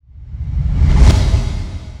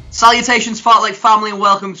Salutations, Fartlek family, and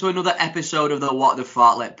welcome to another episode of the What the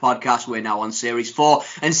Fartlek podcast. We're now on Series 4,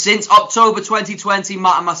 and since October 2020,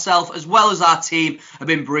 Matt and myself, as well as our team, have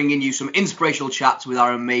been bringing you some inspirational chats with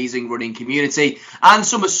our amazing running community and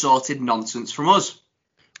some assorted nonsense from us.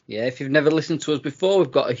 Yeah, if you've never listened to us before,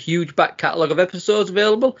 we've got a huge back catalogue of episodes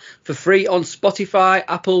available for free on Spotify,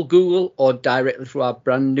 Apple, Google, or directly through our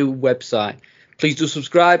brand new website. Please do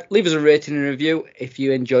subscribe, leave us a rating and review if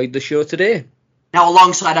you enjoyed the show today. Now,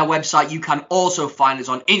 alongside our website, you can also find us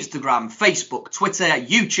on Instagram, Facebook, Twitter,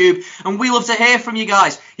 YouTube, and we love to hear from you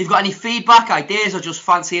guys. If you've got any feedback, ideas, or just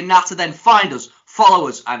fancy a natter, then find us, follow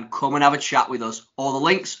us, and come and have a chat with us. All the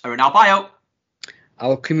links are in our bio.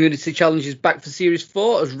 Our community challenge is back for Series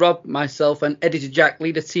 4 as Rob, myself, and Editor Jack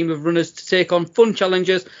lead a team of runners to take on fun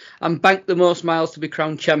challenges and bank the most miles to be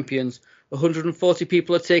crowned champions. 140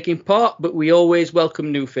 people are taking part, but we always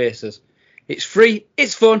welcome new faces. It's free,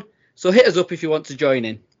 it's fun. So hit us up if you want to join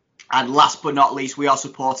in. And last but not least, we are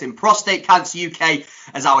supporting Prostate Cancer UK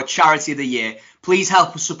as our charity of the year. Please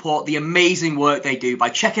help us support the amazing work they do by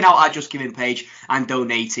checking out our Just Giving page and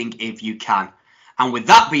donating if you can. And with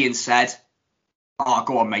that being said, oh,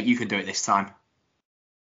 go on, mate, you can do it this time.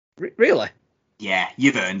 Really? Yeah,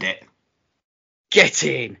 you've earned it. Get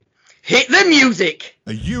in. Hit the music.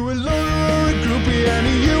 Are you alone or a groupie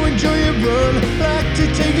and you enjoy your run? Like to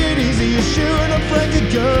take it easy, you're shooting up like a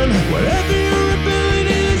gun. Whatever your ability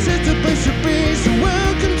is, it's a place to be. So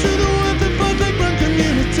welcome to the What the Fartlek Run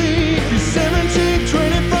community. If you're 17,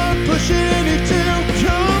 25, pushing 82,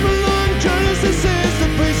 come along, join us, this is the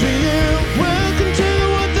place for you. Welcome to the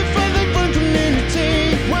What the Fartlek Run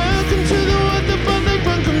community. Welcome to the What the Fartlek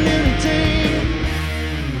Run community.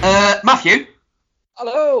 Matthew?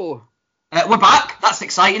 Hello. We're back. That's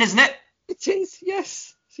exciting, isn't it? It is,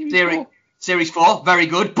 yes. Series 4, very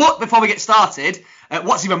good. But before we get started,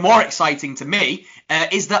 what's even more exciting to me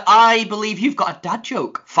is that I believe you've got a dad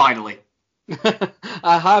joke, finally.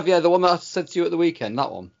 I have, yeah, the one that I said to you at the weekend,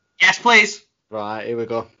 that one. Yes, please. Right, here we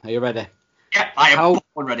go. Are you ready? Yeah, I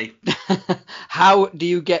am ready. How do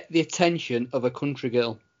you get the attention of a country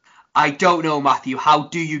girl? I don't know, Matthew. How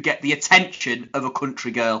do you get the attention of a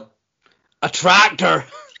country girl? A tractor.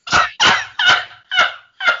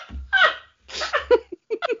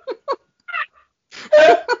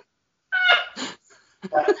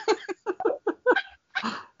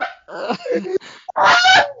 I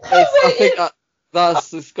think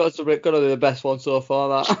it's got to be the best one so far.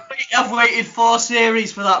 That I've waited 4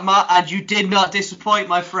 series for that, Matt, and you did not disappoint,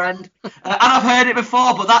 my friend. And I've heard it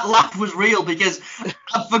before, but that laugh was real because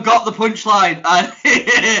I forgot the punchline. And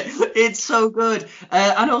it's so good.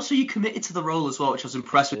 And also, you committed to the role as well, which I was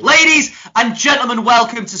impressed with. Ladies and gentlemen,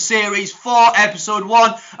 welcome to Series 4, Episode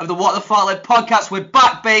 1 of the What the Fartlek podcast. We're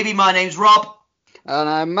back, baby. My name's Rob. And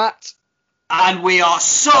I'm Matt. And we are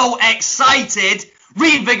so excited,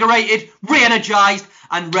 reinvigorated, re-energized,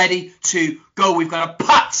 and ready to go. We've got a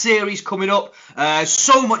packed series coming up.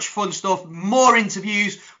 So much fun stuff. More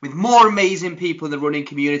interviews with more amazing people in the running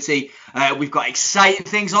community. We've got exciting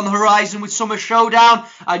things on the horizon with Summer Showdown,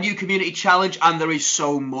 a new community challenge, and there is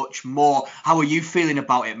so much more. How are you feeling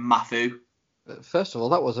about it, Matthew? First of all,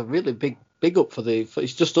 that was a really big up for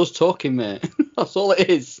it's just us talking, mate. That's all it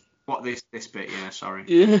is. What, this bit? Yeah, sorry.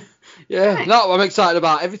 Yeah. Hey. No, I'm excited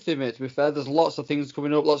about everything, mate, to be fair. There's lots of things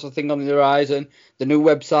coming up, lots of things on the horizon. The new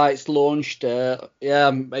website's launched. Yeah,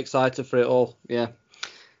 I'm excited for it all. Yeah.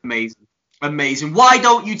 Amazing. Why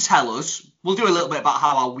don't you tell us, we'll do a little bit about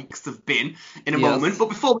how our weeks have been in a moment, but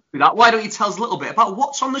before we do that, why don't you tell us a little bit about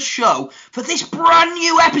what's on the show for this brand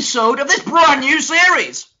new episode of this brand new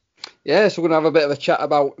series? Yeah, so we're going to have a bit of a chat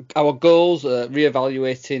about our goals,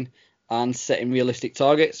 reevaluating and setting realistic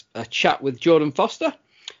targets, a chat with Jordan Foster,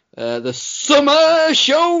 the Summer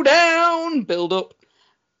Showdown build-up,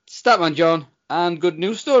 Statman John, and good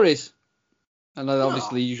news stories. And then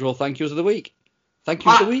obviously usual thank yous of the week. Thank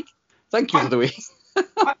you for the week. Thank you for the week.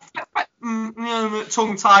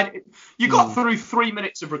 Tongue-tied. You got through 3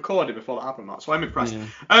 minutes of recording before that happened, Matt, so I'm impressed.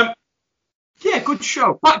 Yeah, good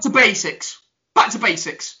show. Back to basics.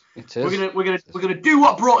 It is. We're gonna do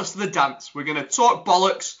what brought us to the dance. We're gonna talk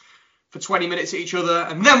bollocks for 20 minutes at each other,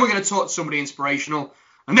 and then we're going to talk to somebody inspirational,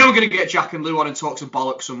 and then we're going to get Jack and Lou on and talk some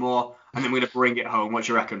bollocks some more, and then we're going to bring it home. What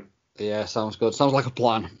do you reckon? Yeah, sounds good. Sounds like a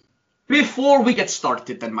plan. Before we get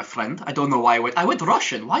started then, my friend, I don't know why I went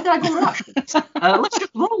Russian. Why did I go Russian? Let's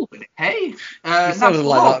just roll with it, hey? You sounded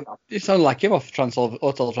like that. You sounded like him off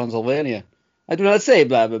Hotel Transylvania. I do not say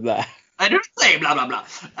blah, blah, blah. I don't say blah, blah, blah.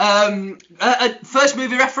 First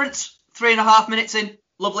movie reference, 3.5 minutes in.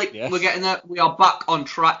 Lovely. Yes. We're getting there. We are back on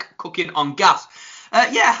track, cooking on gas.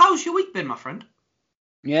 How's your week been, my friend?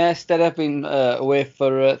 Yeah, instead I've been away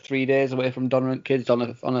for 3 days away from Donna and kids on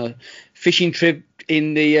a fishing trip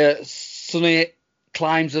in the sunny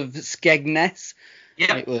climes of Skegness.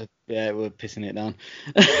 Yeah. It were pissing it down.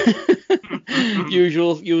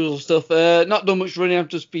 usual stuff. Not done much running. I've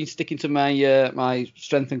just been sticking to my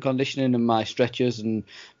strength and conditioning and my stretches and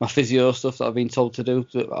my physio stuff that I've been told to do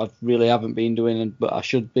that I really haven't been doing, but I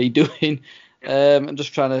should be doing. I'm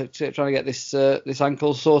just trying to get this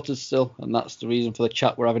ankle sorted still, and that's the reason for the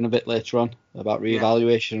chat we're having a bit later on about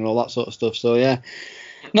reevaluation and all that sort of stuff. So yeah,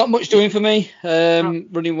 not much doing for me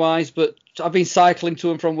running wise, but I've been cycling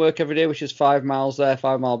to and from work every day, which is 5 miles there,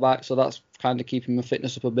 5 mile back. So that's kind of keeping my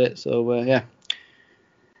fitness up a bit. So yeah,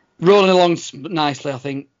 rolling along nicely, I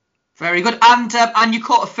think. Very good. And you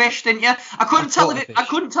caught a fish, didn't you? I couldn't tell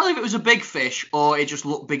if it was a big fish or it just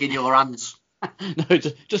looked big in your hands. No,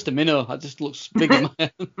 just a minnow. It just looks big in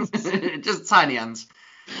my hands. Just tiny hands.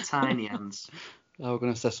 Tiny hands. We're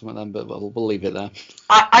going to say something then, but we'll leave it there.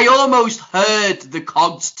 I almost heard the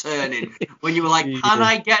cogs turning when you were like, "Can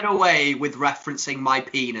I get away with referencing my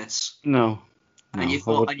penis?" No. And you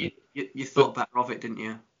thought you thought better of it, didn't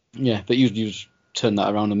you? Yeah, but you just turned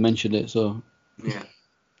that around and mentioned it, so. Yeah.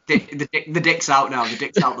 The dick's out now. The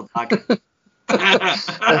dick's out the bag.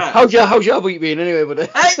 How's your week been anyway, buddy?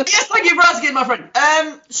 Yes, thank you for asking, my friend.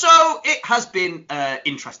 So it has been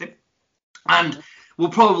interesting, and we'll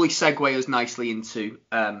probably segue us nicely into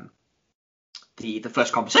the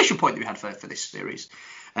first conversation point that we had for this series,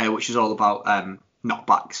 which is all about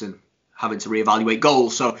knockbacks and having to reevaluate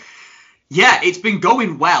goals. So yeah, it's been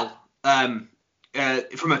going well from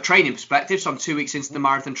a training perspective. So I'm 2 weeks into the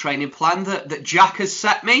marathon training plan that Jack has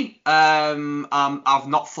set me. I've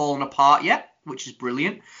not fallen apart yet, which is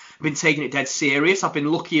brilliant. I've been taking it dead serious. I've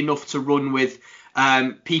been lucky enough to run with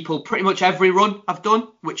people pretty much every run I've done,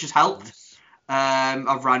 which has helped.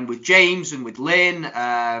 I've ran with James and with Lynn,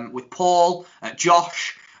 with Paul,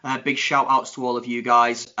 Josh. Big shout outs to all of you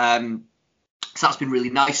guys. So that's been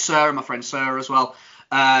really nice. Sarah, my friend Sarah as well.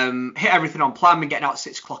 Hit everything on plan. Been getting out at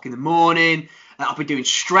 6 o'clock in the morning. I've been doing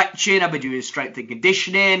stretching. I've been doing strength and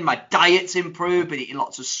conditioning. My diet's improved. Been eating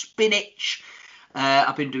lots of spinach.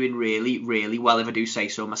 I've been doing really, really well, if I do say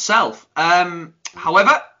so myself.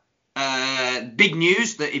 However, big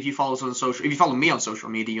news that if you follow me on social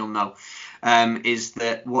media, you'll know, is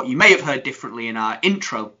that what you may have heard differently in our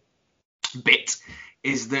intro bit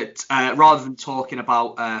is that rather than talking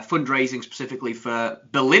about fundraising specifically for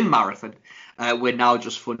Berlin Marathon, we're now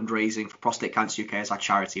just fundraising for Prostate Cancer UK as our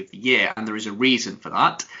charity of the year, and there is a reason for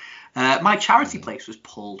that. My charity place was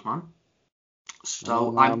pulled, man.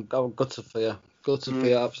 So I'm gutted for you. Gutted for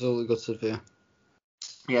you, absolutely gutted for you.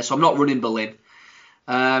 Yeah, so I'm not running Berlin.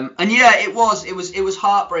 And yeah, it was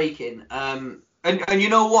heartbreaking. And you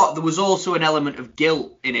know what? There was also an element of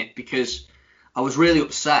guilt in it because I was really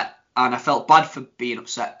upset and I felt bad for being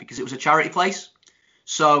upset because it was a charity place.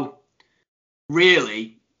 So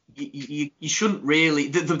really, you shouldn't really.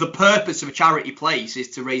 The purpose of a charity place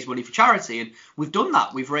is to raise money for charity, and we've done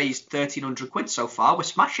that. We've raised 1,300 quid so far. We're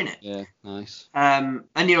smashing it. Yeah, nice. And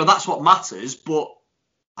that's what matters. But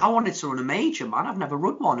I wanted to run a major, man. I've never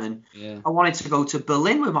run one, and I wanted to go to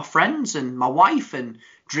Berlin with my friends and my wife and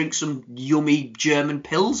drink some yummy German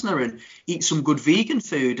Pilsner and eat some good vegan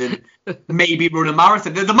food and maybe run a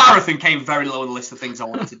marathon. The marathon came very low on the list of things I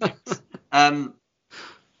wanted to do.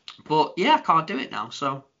 But yeah, I can't do it now.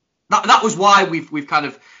 So that was why we've kind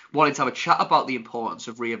of wanted to have a chat about the importance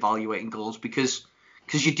of reevaluating goals because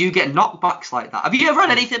you do get knockbacks like that. Have you ever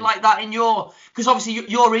had anything like that in your? Because obviously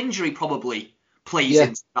your injury probably plays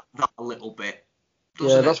into that a little bit.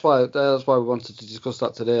 Yeah, that's why we wanted to discuss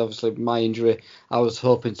that today. Obviously, my injury, I was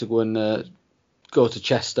hoping to go and go to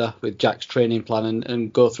Chester with Jack's training plan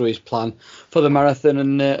and go through his plan for the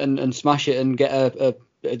marathon and smash it and get a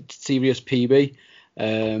serious PB.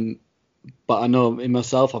 But I know in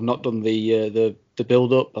myself, I've not done the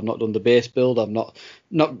build up. I've not done the base build. I've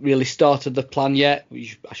not really started the plan yet.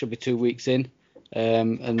 I should be 2 weeks in,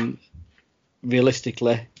 and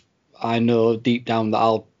realistically, I know deep down that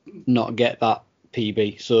I'll not get that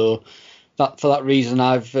PB. So for that reason,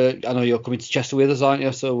 I know you're coming to Chester with us, aren't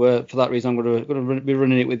you? So for that reason, I'm going to be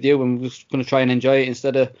running it with you, and we're just going to try and enjoy it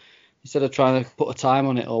instead of trying to put a time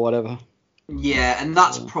on it or whatever. Yeah, and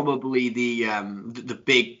that's probably the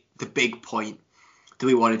big point that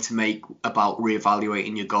we wanted to make about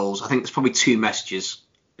reevaluating your goals. I think there's probably two messages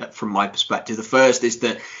from my perspective. The first is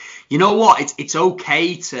that, you know what, it's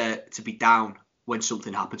okay to be down when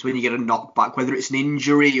something happens, when you get a knockback, whether it's an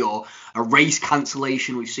injury or a race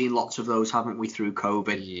cancellation. We've seen lots of those, haven't we, through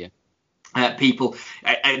COVID? Yeah. People,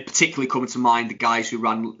 particularly coming to mind, the guys who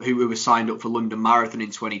were signed up for London Marathon in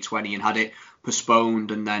 2020 and had it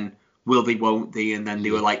postponed, and then will they, won't they, and then they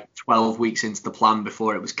were like 12 weeks into the plan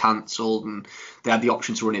before it was cancelled, and they had the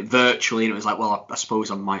option to run it virtually, and it was like, well, I suppose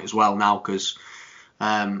I might as well now because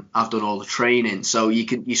I've done all the training. So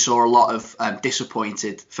you saw a lot of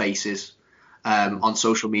disappointed faces on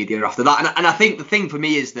social media after that, and I think the thing for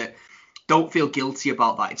me is that don't feel guilty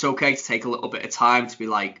about that. It's okay to take a little bit of time to be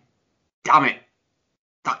like, damn it,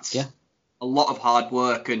 that's a lot of hard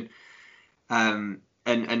work, and a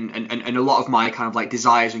lot of my kind of like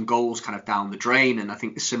desires and goals kind of down the drain. And I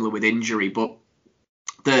think it's similar with injury, but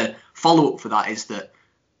the follow up for that is that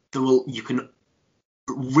you can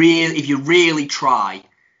really, if you really try,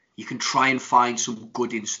 you can try and find some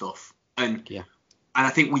good in stuff. And I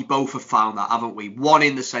think we both have found that, haven't we? One,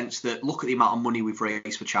 in the sense that look at the amount of money we've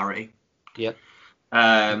raised for charity. Yeah.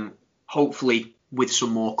 Hopefully with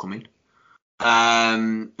some more coming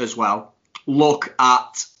as well. Look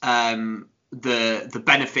at the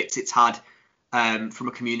benefits it's had from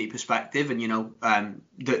a community perspective, and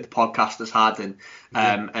the podcast has had, and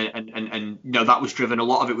that was driven. A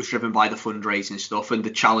lot of it was driven by the fundraising stuff and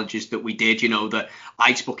the challenges that we did. The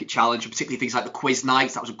Ice Bucket Challenge, and particularly things like the quiz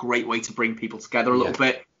nights. That was a great way to bring people together a little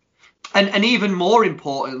bit, and even more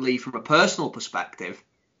importantly, from a personal perspective,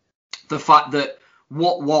 the fact that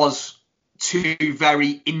what was two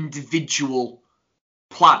very individual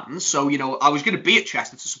plans. So I was going to be at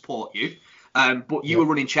Chester to support you. But you were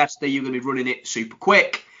running Chester, you were going to be running it super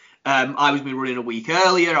quick. I was going to be running a week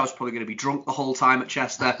earlier. I was probably going to be drunk the whole time at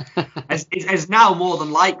Chester. As now more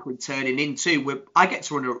than likely turning into, I get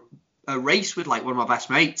to run a race with like one of my best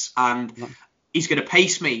mates, and he's going to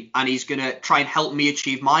pace me, and he's going to try and help me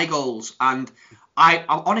achieve my goals. And I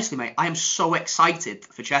honestly, mate, I am so excited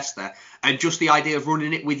for Chester, and just the idea of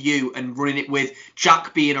running it with you and running it with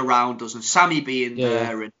Jack being around us and Sammy being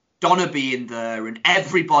there and Donna being there and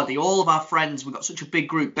everybody, all of our friends. We've got such a big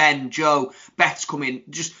group. Ben, Joe, Beth's coming,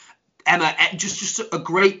 just Emma, just a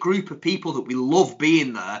great group of people that we love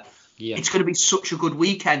being there. Yeah. It's going to be such a good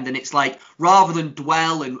weekend, and it's like, rather than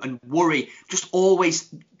dwell and worry, just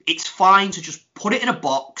always, it's fine to just put it in a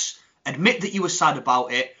box, admit that you were sad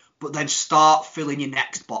about it, but then start filling your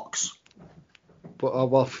next box.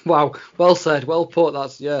 But wow, well said, well put.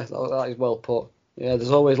 That is well put. Yeah,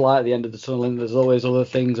 there's always light at the end of the tunnel, and there's always other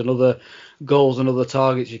things and other goals and other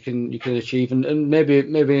targets you can achieve, and maybe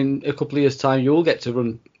in a couple of years' time you will get to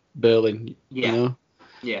run Berlin. Yeah,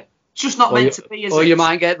 yeah. It's just not meant to be, is it? Or you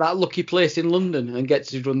might get that lucky place in London and get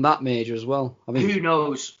to run that major as well. I mean, who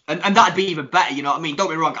knows? And that'd be even better. You know what I mean? Don't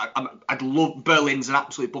get me wrong. I'd love Berlin's an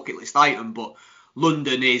absolute bucket list item, but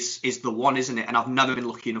London is the one, isn't it? And I've never been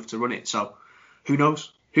lucky enough to run it, so who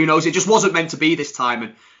knows? Who knows? It just wasn't meant to be this time,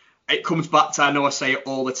 and it comes back to, I know I say it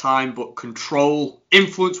all the time, but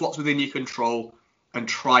influence what's within your control, and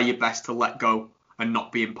try your best to let go and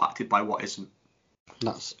not be impacted by what isn't.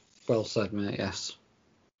 That's well said, mate. Yes,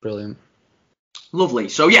 brilliant. Lovely.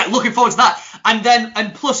 So yeah, looking forward to that.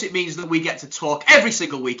 And plus it means that we get to talk every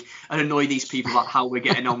single week and annoy these people about how we're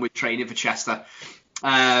getting on with training for Chester.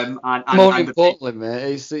 More importantly,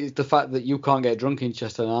 mate, it's the fact that you can't get drunk in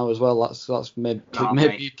Chester now as well. That's made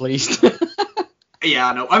me pleased. Yeah,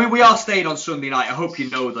 I know. I mean, we are staying on Sunday night. I hope you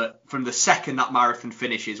know that from the second that marathon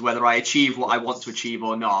finishes, whether I achieve what I want to achieve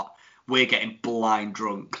or not, we're getting blind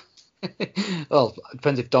drunk. Well, it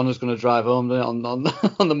depends if Donna's going to drive home on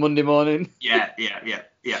the Monday morning. Yeah.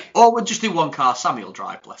 Or we'll just do one car. Sammy will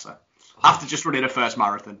drive, bless her. After just running her first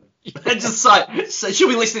marathon. Just like, so she'll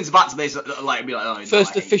be listening back to this and be like, oh,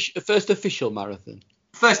 first official marathon.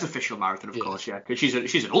 First official marathon, of course, yeah, because she's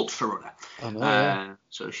an ultra runner. I know,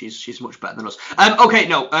 so she's much better than us.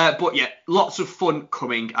 But yeah, lots of fun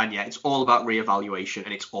coming, and yeah, it's all about reevaluation,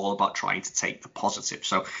 and it's all about trying to take the positive.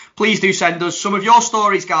 So please do send us some of your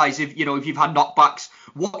stories, guys. If you've had knockbacks,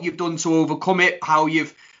 what you've done to overcome it, how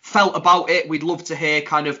you've felt about it. We'd love to hear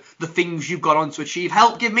kind of the things you've gone on to achieve.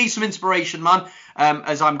 Help give me some inspiration, man,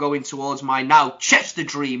 as I'm going towards my now Chester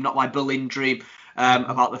dream, not my Berlin dream.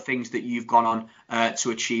 About the things that you've gone on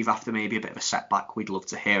to achieve after maybe a bit of a setback. We'd love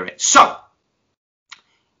to hear it. So,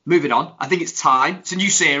 moving on. I think it's time. It's a new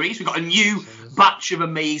series. We've got a new batch of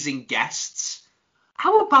amazing guests.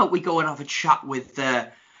 How about we go and have a chat with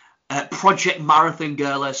Project Marathon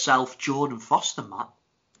girl herself, Jordan Foster, Matt?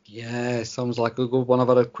 Yeah, sounds like a good one. I've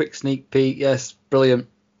had a quick sneak peek. Yes, brilliant.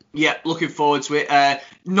 Yeah, looking forward to it.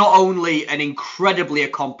 Not only an incredibly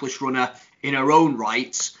accomplished runner in her own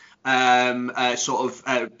right,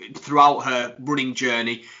 throughout her running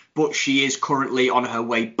journey, but she is currently on her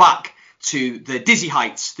way back to the dizzy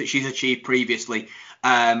heights that she's achieved previously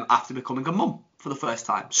after becoming a mum for the first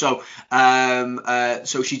time. So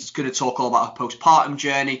so she's going to talk all about her postpartum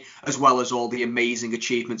journey, as well as all the amazing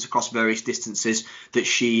achievements across various distances that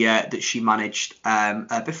she managed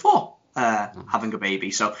before having a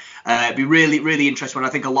baby. So it'd be really, really interesting. I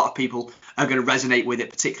think a lot of people are going to resonate with it,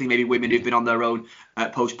 particularly maybe women who've been on their own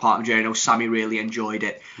postpartum journey. I know Sammy really enjoyed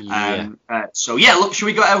it. So yeah, look, should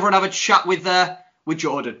we go over and have a chat with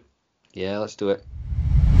Jordan? Yeah, let's do it.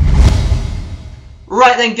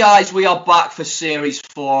 Right then, guys, we are back for Series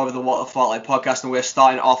 4 of the What the Fartlek podcast, and we're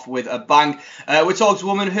starting off with a bang. We're talking to a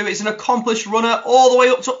woman who is an accomplished runner all the way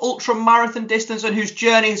up to ultra-marathon distance, and whose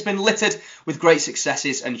journey has been littered with great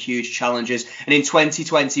successes and huge challenges. And in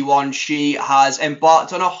 2021, she has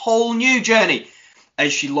embarked on a whole new journey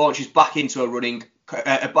as she launches back into a running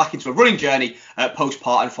journey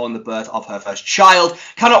postpartum following the birth of her first child.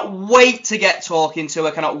 Cannot wait to get talking to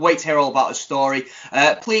her. Cannot wait to hear all about her story.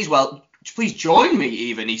 Please join me,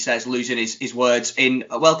 even, he says, losing his words, in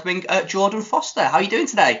welcoming Jordan Foster. How are you doing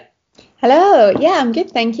today? Hello. Yeah, I'm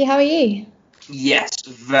good, thank you. How are you? Yes,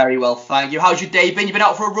 very well, thank you. How's your day been? You been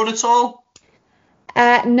out for a run at all?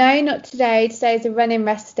 No, not today. Today's a running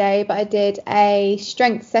rest day, but I did a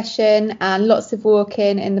strength session and lots of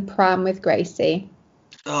walking in the pram with Gracie.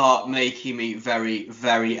 Oh, making me very,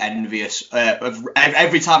 very envious.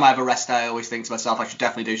 Every time I have a rest day, I always think to myself, I should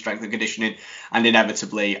definitely do strength and conditioning, and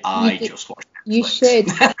inevitably, I just watch Netflix. You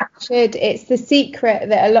should. It's the secret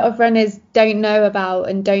that a lot of runners don't know about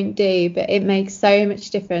and don't do, but it makes so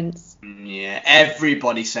much difference. Yeah,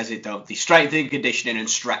 everybody says it, don't they? Strength and conditioning and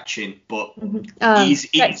stretching, but easy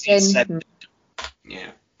said.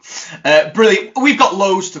 Yeah. Brilliant. We've got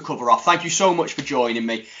loads to cover off. Thank you so much for joining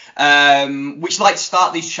me. We'd like to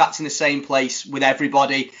start these chats in the same place with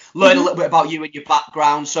everybody, learn a little bit about you and your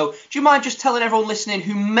background. So do you mind just telling everyone listening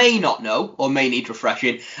who may not know or may need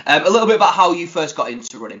refreshing a little bit about how you first got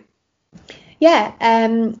into running? Yeah,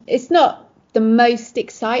 it's not the most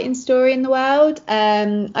exciting story in the world.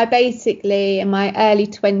 I basically, in my early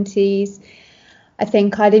 20s, I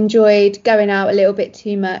think I'd enjoyed going out a little bit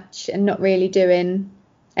too much and not really doing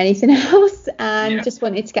anything else, and just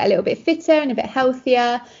wanted to get a little bit fitter and a bit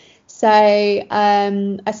healthier. So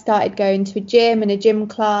I started going to a gym and a gym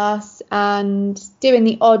class and doing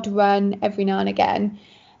the odd run every now and again.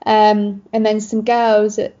 And then some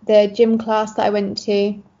girls at the gym class that I went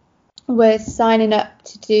to were signing up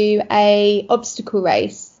to do a obstacle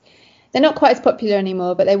race. They're not quite as popular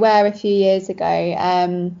anymore, but they were a few years ago.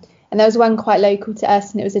 And there was one quite local to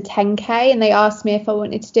us, and it was a 10K, and they asked me if I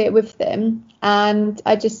wanted to do it with them. And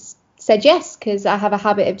I just said yes, because I have a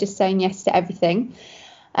habit of just saying yes to everything.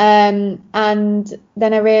 And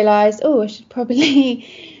then I realised, I should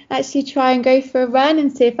probably actually try and go for a run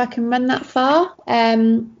and see if I can run that far.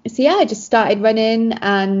 So yeah, I just started running,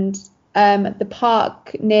 and the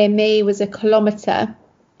park near me was 1 kilometre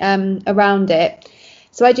around it.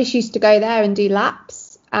 So I just used to go there and do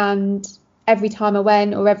laps, and every time I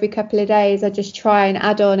went, or every couple of days, I just try and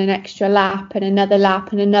add on an extra lap and another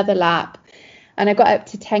lap and another lap. And I got up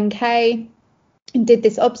to 10K and did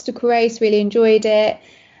this obstacle race, really enjoyed it,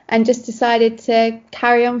 and just decided to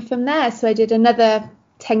carry on from there. So I did another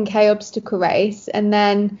 10K obstacle race, and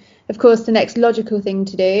then, of course, the next logical thing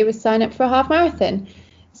to do was sign up for a half marathon.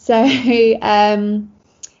 So where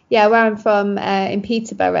I'm from, in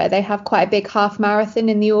Peterborough, they have quite a big half marathon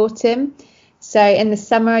in the autumn. So in the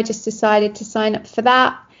summer, I just decided to sign up for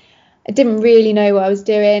that. I didn't really know what I was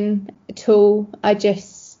doing at all. I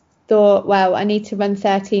just thought, well, I need to run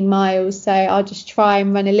 13 miles, so I'll just try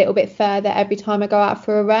and run a little bit further every time I go out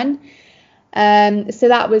for a run. So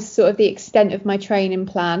that was sort of the extent of my training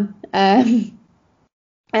plan. And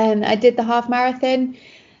I did the half marathon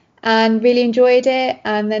and really enjoyed it.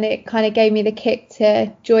 And then it kind of gave me the kick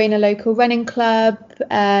to join a local running club,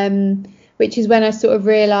 which is when I sort of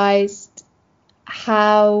realised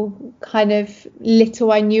how kind of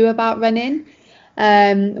little I knew about running,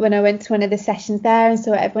 when I went to one of the sessions there and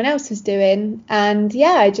saw what everyone else was doing. And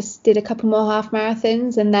yeah, I just did a couple more half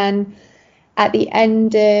marathons, and then at the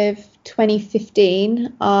end of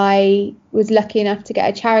 2015 I was lucky enough to get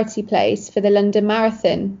a charity place for the London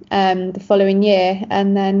Marathon the following year,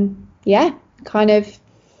 and then kind of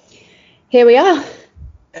here we are.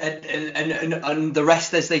 And the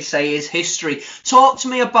rest, as they say, is history. Talk to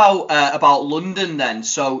me about London then.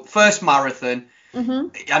 So first marathon.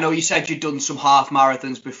 I know you said you'd done some half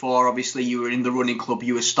marathons before. Obviously, you were in the running club.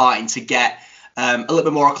 You were starting to get a little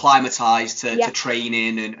bit more acclimatized to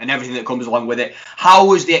training and everything that comes along with it. How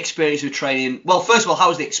was the experience of training? Well, first of all, how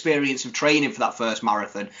was the experience of training for that first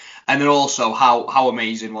marathon? And then also, how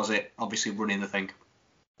amazing was it, obviously, running the thing?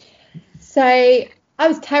 So I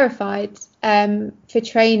was terrified for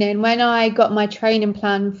training. When I got my training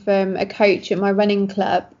plan from a coach at my running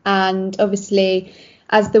club, and obviously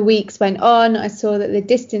as the weeks went on, I saw that the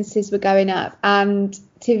distances were going up. And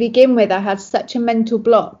to begin with, I had such a mental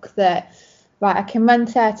block that, right, I can run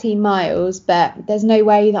 13 miles, but there's no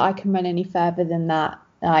way that I can run any further than that.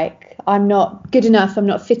 Like, I'm not good enough, I'm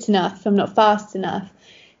not fit enough, I'm not fast enough.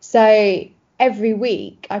 So every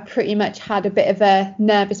week I pretty much had a bit of a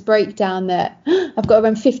nervous breakdown that I've got to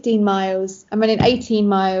run 15 miles, I'm running 18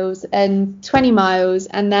 miles and 20 miles.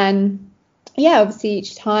 And then, yeah, obviously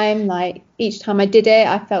each time I did it,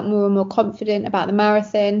 I felt more and more confident about the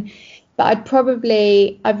marathon. But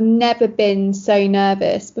I've never been so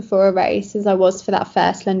nervous before a race as I was for that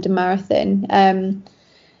first London Marathon.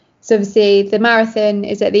 So obviously the marathon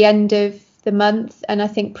is at the end of the month, and I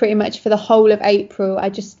think pretty much for the whole of April I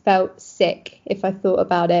just felt sick if I thought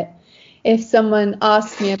about it. If someone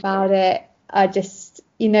asked me about it, I just,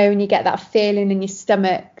 when you get that feeling in your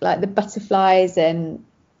stomach, like the butterflies, and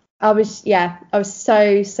I was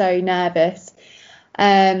so nervous.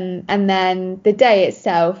 And then the day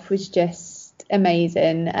itself was just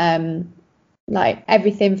amazing. Like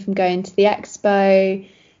everything from going to the expo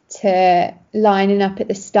to lining up at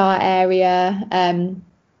the start area.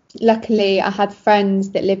 Luckily I had friends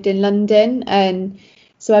that lived in London, and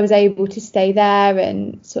so I was able to stay there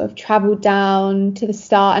and sort of travel down to the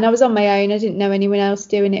start. And I was on my own, I didn't know anyone else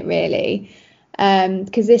doing it really,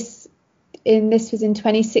 because this was in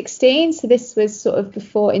 2016, so this was sort of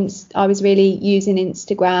before I was really using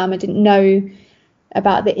Instagram. I didn't know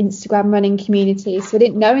about the Instagram running community, so I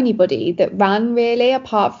didn't know anybody that ran really,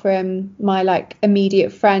 apart from my like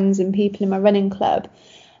immediate friends and people in my running club.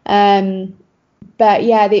 But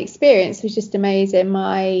yeah, the experience was just amazing.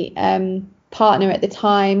 My partner at the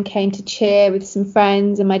time came to cheer with some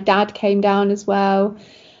friends, and my dad came down as well.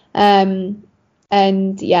 And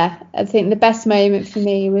yeah, I think the best moment for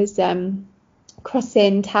me was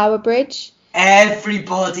crossing Tower Bridge.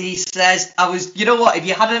 Everybody says you know what, if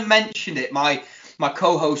you hadn't mentioned it, my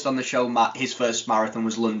co-host on the show, Matt, his first marathon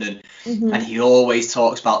was London, and he always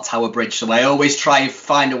talks about Tower Bridge, so I always try and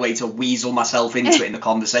find a way to weasel myself into it in the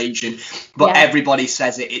conversation. But yeah, everybody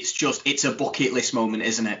says it's a bucket list moment,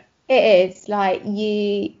 isn't it? It is. Like,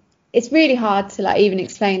 it's really hard to like even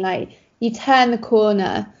explain. Like, you turn the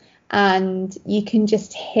corner and you can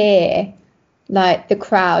just hear like the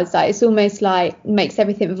crowds. Like, it's almost like makes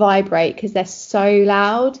everything vibrate because they're so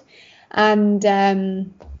loud. And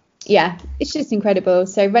yeah, it's just incredible.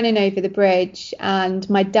 So running over the bridge, and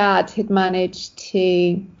my dad had managed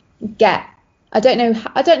to get, I don't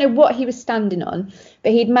know what he was standing on,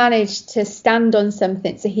 but he'd managed to stand on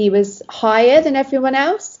something, so he was higher than everyone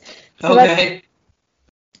else. So okay.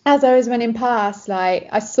 As I was running past, like,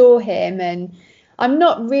 I saw him, and I'm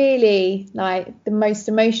not really like the most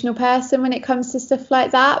emotional person when it comes to stuff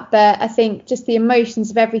like that, but I think just the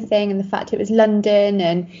emotions of everything and the fact it was London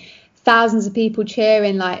and thousands of people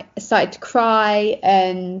cheering, like, I started to cry.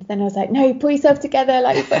 And then I was like, no, pull yourself together,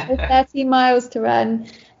 like, you've got 13 miles to run.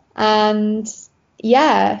 And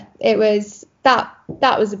yeah, it was that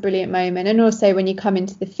was a brilliant moment. And also when you come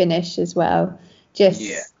into the finish as well, just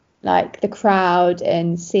like the crowd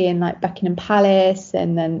and seeing like Buckingham Palace,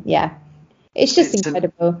 and then it's just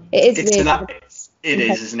incredible. It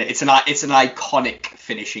is, isn't it? It's an iconic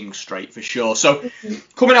finishing straight for sure. So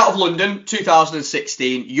coming out of London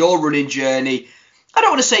 2016, your running journey, I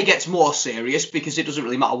don't want to say gets more serious, because it doesn't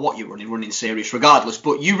really matter what you're running serious regardless,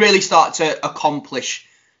 but you really start to accomplish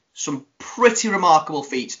some pretty remarkable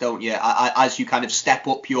feats, don't you, as you kind of step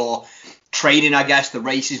up your training, I guess, the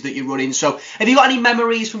races that you're running. So have you got any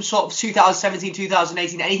memories from sort of 2017,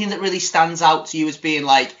 2018, anything that really stands out to you as being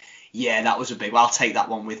like, yeah, that was a big one, I'll take that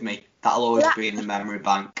one with me, that'll always be in the memory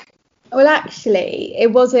bank? Well, actually,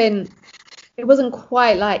 it wasn't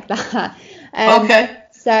quite like that. Okay.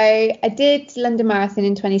 So I did London Marathon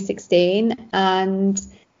in 2016, and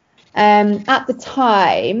at the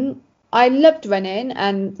time I loved running,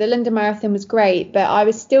 and the London Marathon was great, but I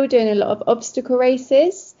was still doing a lot of obstacle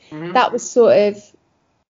races. That was sort of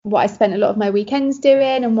what I spent a lot of my weekends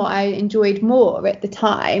doing and what I enjoyed more at the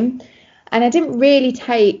time. And I didn't really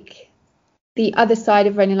take the other side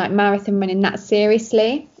of running, like marathon running, that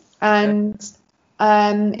seriously. And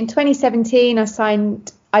in 2017,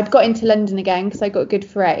 I'd got into London again because I got good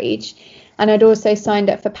for age. And I'd also signed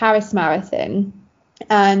up for Paris Marathon.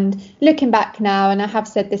 And looking back now, and I have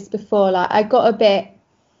said this before, like, I got a bit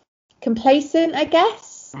complacent, I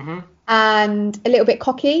guess, and a little bit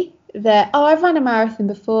cocky that, I've run a marathon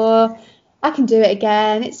before, I can do it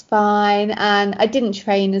again, it's fine. And I didn't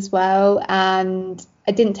train as well, and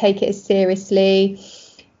I didn't take it as seriously.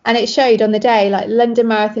 and it showed on the day. Like London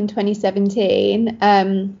Marathon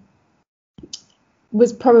 2017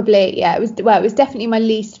 was probably, it was definitely my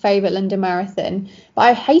least favourite London Marathon, but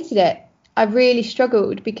I hated it. I really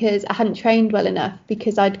struggled because I hadn't trained well enough,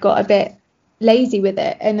 because I'd got a bit lazy with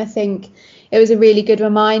it. And I think it was a really good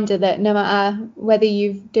reminder that no matter whether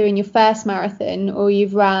you're doing your first marathon or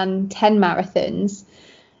you've ran 10 marathons,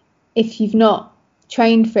 if you've not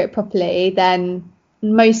trained for it properly, then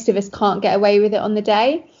most of us can't get away with it on the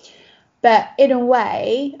day. But in a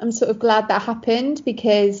way, I'm sort of glad that happened,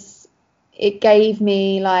 because it gave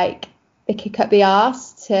me like a kick up the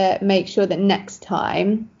arse to make sure that next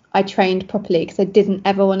time I trained properly, because I didn't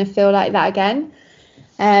ever want to feel like that again.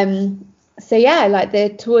 So yeah,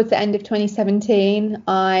 like towards the end of 2017,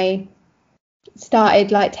 I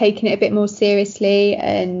started like taking it a bit more seriously,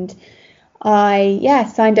 and I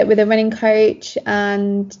signed up with a running coach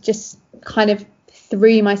and just kind of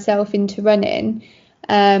threw myself into running.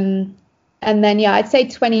 And then I'd say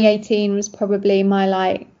 2018 was probably my,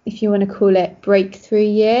 like, if you want to call it, breakthrough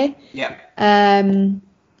year. Yeah.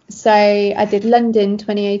 So I did London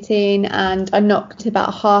 2018, and I knocked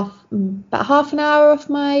about half an hour off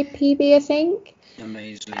my PB, I think.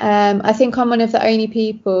 Amazing. I think I'm one of the only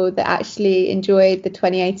people that actually enjoyed the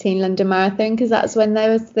 2018 London Marathon, because that's when there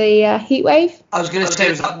was the heat wave. I was going to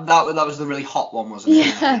say, that was the really hot one, wasn't it?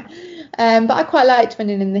 Yeah. But I quite liked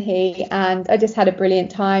running in the heat, and I just had a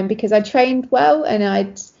brilliant time because I trained well, and I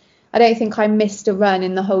don't think I missed a run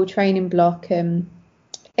in the whole training block.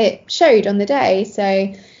 It showed on the day.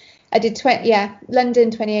 So I did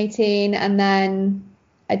London 2018, and then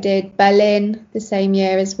I did Berlin the same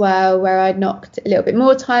year as well, where I knocked a little bit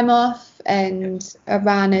more time off, and I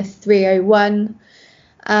ran a 3:01.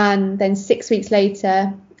 And then 6 weeks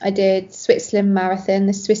later, I did Switzerland Marathon,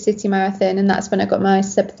 the Swiss City Marathon, and that's when I got my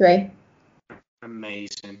sub-3.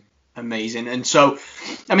 Amazing. And so,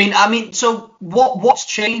 I mean, so what's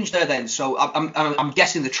changed there then? So I'm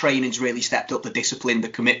guessing the training's really stepped up, the discipline, the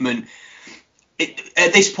commitment.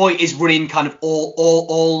 At this point, is running kind of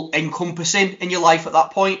all encompassing in your life at that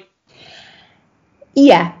point?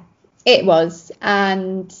 Yeah, it was.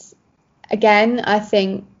 And again, I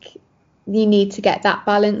think you need to get that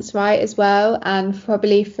balance right as well. And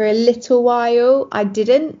probably for a little while, I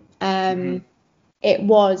didn't. It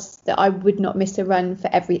was that I would not miss a run for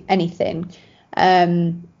anything.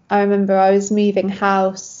 I remember I was moving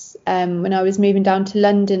house when I was moving down to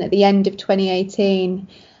London at the end of 2018.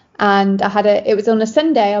 And it was on a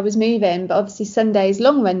Sunday I was moving, but obviously Sunday's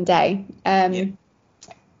long run day.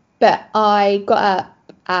 But I got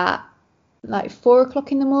up at like 4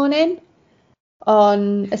 o'clock in the morning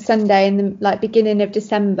on a Sunday in the beginning of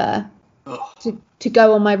December to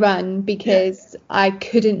go on my run, because I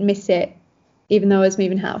couldn't miss it, even though I was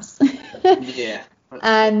moving house. Yeah.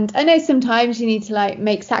 And I know sometimes you need to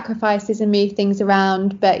make sacrifices and move things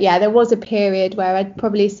around, but there was a period where I'd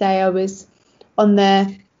probably say I was on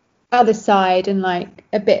the other side and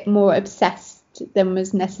a bit more obsessed than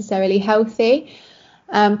was necessarily healthy.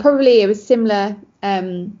 Probably it was similar.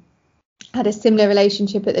 Had a similar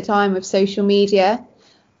relationship at the time with social media,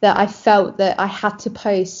 that I felt that I had to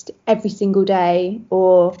post every single day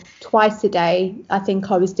or twice a day. I think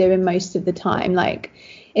I was doing most of the time,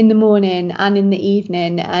 in the morning and in the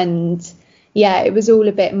evening. And it was all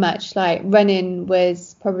a bit much. Running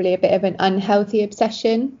was probably a bit of an unhealthy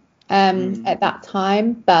obsession at that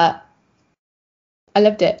time, but I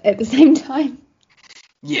loved it at the same time.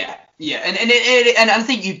 Yeah, and I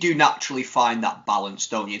think you do naturally find that balance,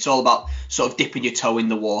 don't you? It's all about sort of dipping your toe in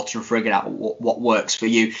the water and figuring out what works for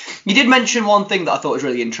you. You did mention one thing that I thought was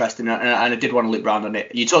really interesting, and I did want to loop around on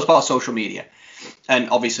it. You talked about social media, and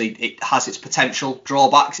obviously it has its potential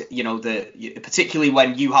drawbacks. Particularly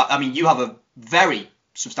when you have a very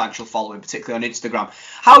substantial following, particularly on Instagram.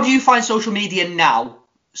 How do you find social media now?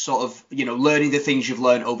 Sort of, learning the things you've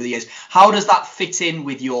learned over the years. How does that fit in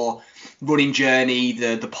with your running journey,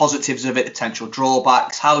 the positives of it, the potential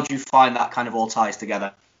drawbacks? How do you find that kind of all ties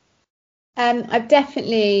together? I've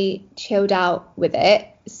definitely chilled out with it.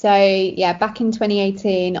 So back in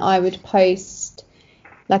 2018, I would post,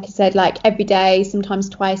 like I said, every day, sometimes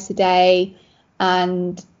twice a day,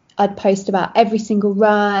 and I'd post about every single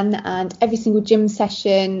run and every single gym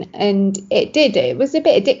session, and it was a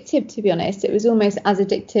bit addictive, to be honest. It was almost as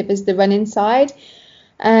addictive as the running side.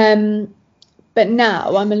 But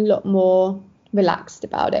now I'm a lot more relaxed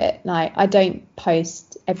about it. I don't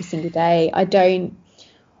post every single day.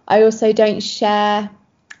 I also don't share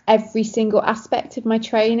every single aspect of my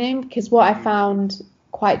training, because what I found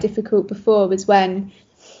quite difficult before was when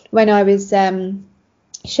I was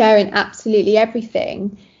sharing absolutely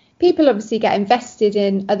everything, people obviously get invested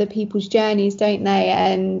in other people's journeys, don't they?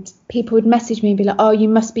 And people would message me and be like, oh, you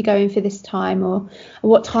must be going for this time, or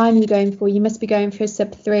what time are you going for? You must be going for a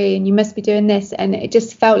sub 3 and you must be doing this. And it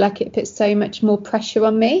just felt like it put so much more pressure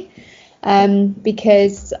on me,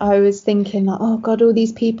 because I was thinking like, oh God, all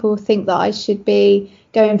these people think that I should be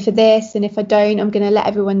going for this, and if I don't, I'm going to let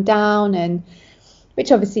everyone down, and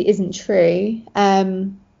which obviously isn't true.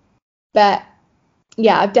 But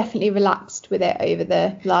yeah, I've definitely relaxed with it over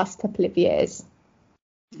the last couple of years.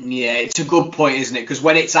 Yeah, it's a good point, isn't it? Because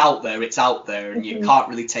when it's out there, and you can't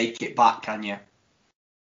really take it back, can you?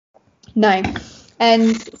 No.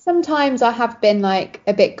 And sometimes I have been like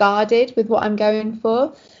a bit guarded with what I'm going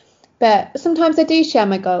for, but sometimes I do share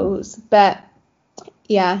my goals. But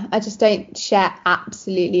yeah, I just don't share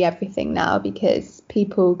absolutely everything now, because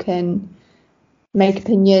people can make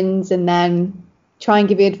opinions and then try and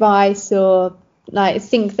give you advice, or like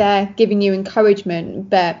think they're giving you encouragement.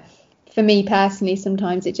 But for me personally,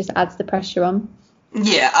 sometimes it just adds the pressure on.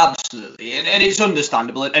 Yeah, absolutely, and it's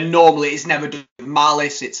understandable, and normally it's never done with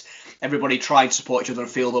malice. It's everybody trying to support each other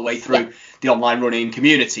and feel their way through the online running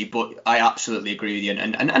community. But I absolutely agree with you,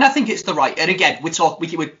 and I think it's the right. And again,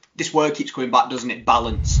 this word keeps coming back, doesn't it?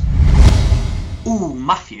 Balance. Ooh,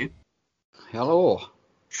 Matthew. Hello.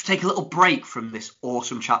 Should we take a little break from this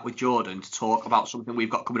awesome chat with Jordan to talk about something we've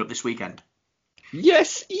got coming up this weekend?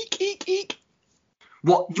 Yes, eek.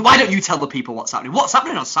 What? Why don't you tell the people what's happening? What's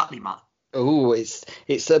happening on Saturday, Matt? Oh, it's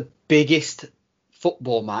the biggest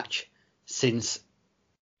football match since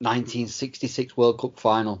 1966 World Cup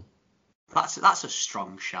final. That's a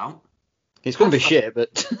strong shout. It's going to be shit,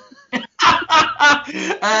 but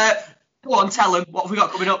go on, tell them what have we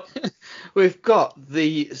got coming up. We've got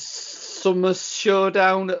the Summer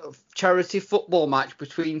Showdown charity football match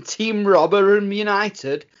between Team Rotherham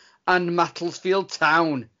United and Macclesfield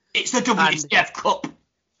Town. It's the WCF Cup.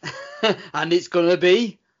 And it's going to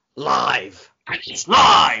be live. And it's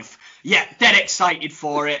live. Yeah, dead excited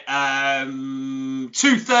for it.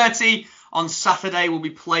 2:30 on Saturday we'll be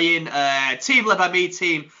playing. Team led by me,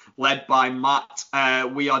 team led by Matt.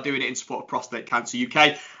 We are doing it in support of Prostate Cancer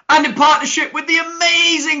UK and in partnership with the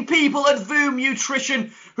amazing people at Voom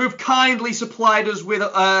Nutrition, who have kindly supplied us with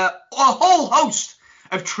a whole host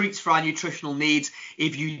of treats for our nutritional needs.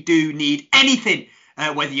 If you do need anything,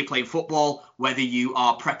 whether you're playing football, whether you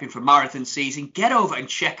are prepping for marathon season, get over and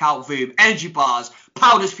check out Voom. Energy bars,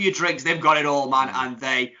 powders for your drinks, they've got it all, man, and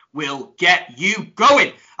they will get you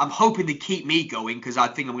going. I'm hoping they keep me going, because I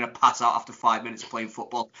think I'm going to pass out after 5 minutes of playing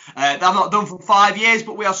football. I've not done for 5 years,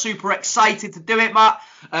 but we are super excited to do it, Matt.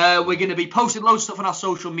 We're going to be posting loads of stuff on our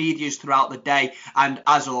social medias throughout the day, and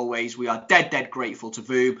as always, we are dead grateful to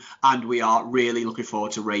Voom, and we are really looking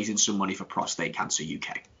forward to raising some money for Prostate Cancer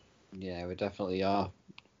UK. Yeah, we definitely are.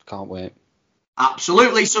 Can't wait.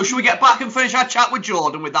 Absolutely. So should we get back and finish our chat with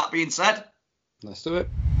Jordan with that being said? Let's do it.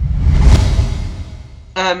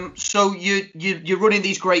 So you're running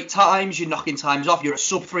these great times, you're knocking times off, you're a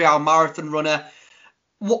sub 3 hour marathon runner.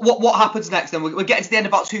 What happens next then? We're getting to the end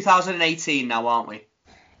of about 2018 now, aren't we?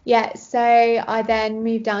 Yeah, so I then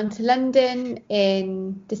moved down to London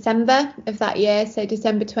in December of that year. So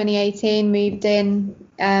December 2018, moved in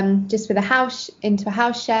just with into a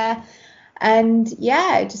house share. And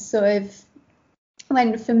yeah, it just sort of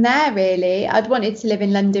went from there, really. I'd wanted to live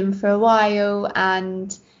in London for a while,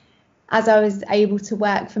 and as I was able to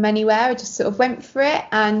work from anywhere, I just sort of went for it.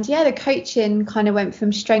 And yeah, the coaching kind of went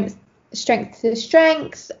from strength to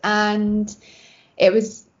strength, and it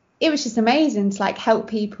was just amazing to like help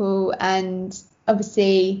people. And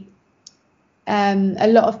obviously a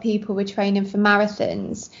lot of people were training for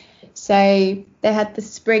marathons, so they had the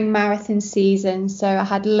spring marathon season, so I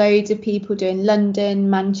had loads of people doing London,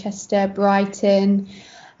 Manchester, Brighton,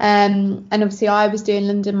 and obviously I was doing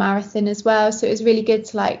London Marathon as well, so it was really good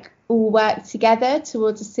to like all work together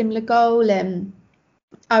towards a similar goal. And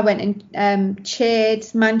I went and cheered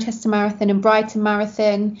Manchester Marathon and Brighton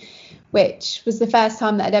Marathon, which was the first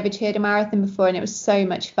time that I'd ever cheered a marathon before, and it was so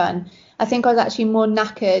much fun. I think I was actually more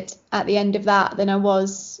knackered at the end of that than I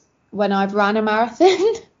was when I've ran a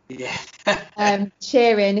marathon. Yeah.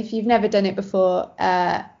 Cheering, if you've never done it before,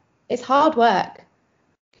 it's hard work,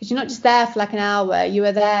 because you're not just there for like an hour, you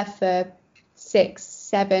were there for 6,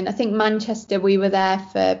 7. I think Manchester, we were there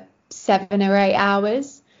for 7 or 8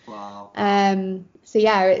 hours. Wow. So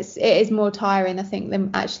yeah, it is more tiring, I think,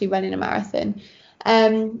 than actually running a marathon.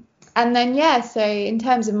 And then yeah, so in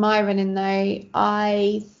terms of my running though,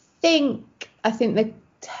 I think the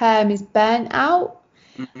term is burnt out.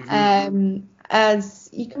 Mm-hmm. As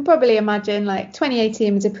you can probably imagine, like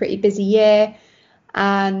 2018 was a pretty busy year,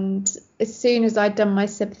 and as soon as I'd done my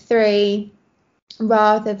sub 3,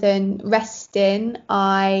 rather than resting,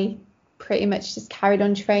 I pretty much just carried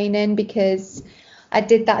on training, because I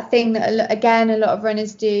did that thing that, again, a lot of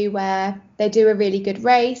runners do, where they do a really good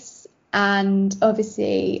race, and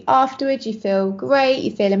obviously afterwards you feel great,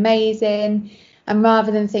 you feel amazing, and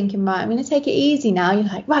rather than thinking, right, I'm going to take it easy now, you're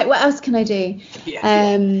like, right, what else can I do?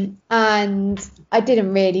 And I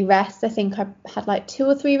didn't really rest. I think I had like 2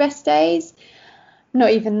 or 3 rest days,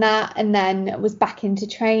 not even that, and then was back into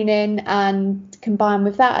training. And combined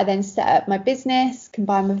with that, I then set up my business.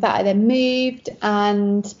 Combined with that, I then moved,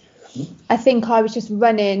 and I think I was just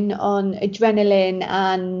running on adrenaline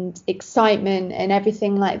and excitement and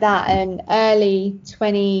everything like that. And early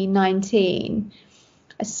 2019,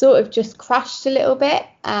 I sort of just crashed a little bit,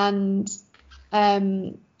 and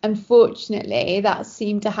unfortunately that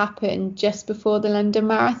seemed to happen just before the London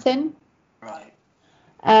Marathon. Right.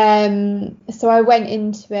 So I went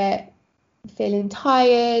into it feeling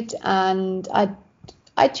tired, and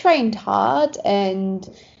I trained hard, and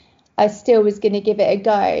I still was going to give it a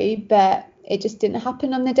go, but it just didn't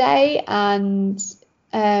happen on the day. And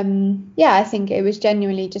I think it was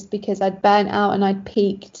genuinely just because I'd burnt out and I'd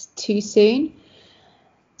peaked too soon.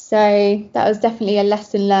 So that was definitely a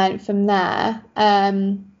lesson learned from there.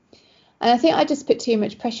 And I think I just put too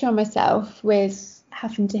much pressure on myself with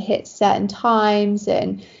having to hit certain times.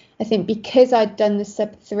 And I think because I'd done the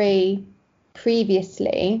sub 3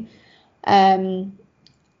 previously,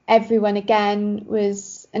 everyone again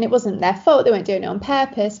was, and it wasn't their fault, they weren't doing it on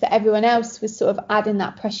purpose, but everyone else was sort of adding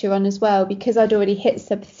that pressure on as well, because I'd already hit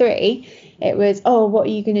sub 3. It was, oh, what are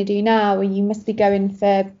you going to do now? Well, you must be going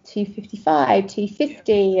for 255,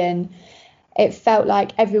 250, and it felt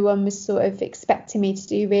like everyone was sort of expecting me to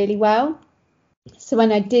do really well. So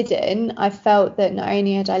when I didn't, I felt that not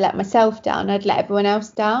only had I let myself down, I'd let everyone else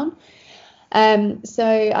down.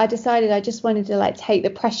 So I decided I just wanted to like take the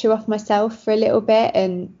pressure off myself for a little bit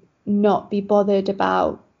and not be bothered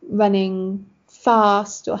about running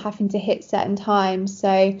fast or having to hit certain times.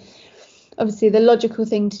 So obviously the logical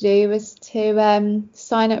thing to do was to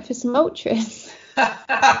sign up for some ultras.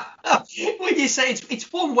 When you say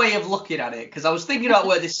it's one way of looking at it, because I was thinking about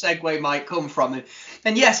where this segue might come from,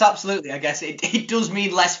 and yes, absolutely, I guess it does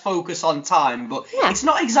mean less focus on time, but it's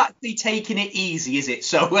not exactly taking it easy, is it?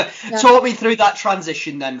 So talk me through that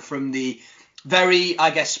transition then from the very,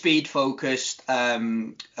 I guess, speed focused,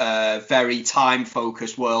 very time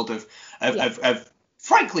focused world of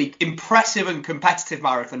frankly impressive and competitive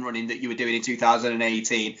marathon running that you were doing in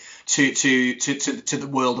 2018 to the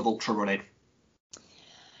world of ultra running.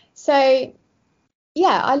 So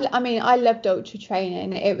I mean, I loved ultra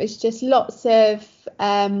training. It was just lots of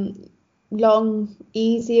long,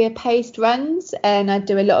 easier paced runs, and I'd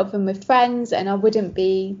do a lot of them with friends, and I wouldn't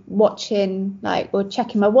be watching or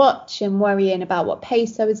checking my watch and worrying about what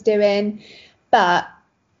pace I was doing. But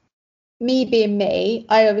me being me,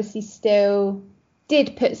 I obviously still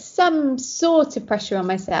did put some sort of pressure on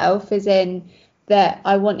myself, as in that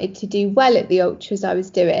I wanted to do well at the ultras I was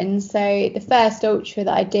doing. So the first ultra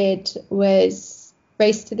that I did was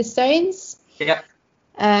Race to the Stones. Yep.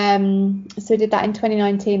 So I did that in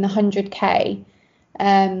 2019, the 100k.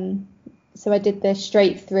 So I did the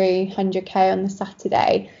straight through 100k on the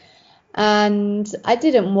Saturday, and I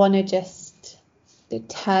didn't want to just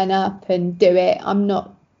turn up and do it. I'm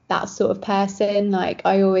not that sort of person. Like,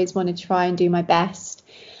 I always want to try and do my best.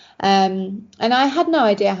 And I had no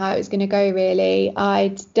idea how it was going to go, really.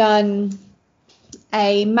 I'd done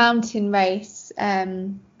a mountain race,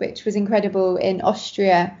 which was incredible, in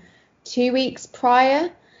Austria 2 weeks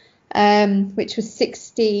prior, which was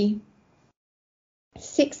 60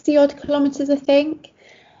 odd kilometers, I think.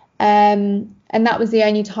 And that was the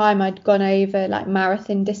only time I'd gone over like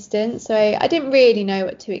marathon distance. So I didn't really know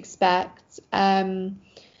what to expect.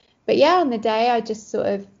 But yeah, on the day I just sort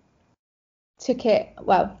of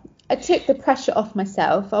I took the pressure off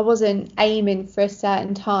myself. I wasn't aiming for a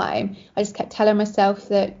certain time. I just kept telling myself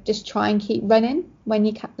that just try and keep running when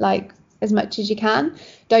you can, like as much as you can.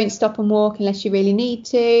 Don't stop and walk unless you really need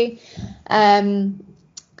to. And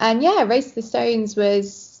yeah, Race to the Stones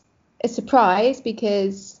was a surprise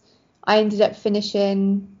because I ended up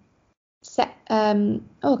finishing I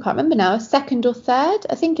can't remember now, second or third.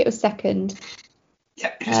 I think it was second.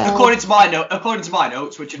 Yeah, according to my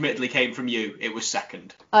notes, which admittedly came from you, it was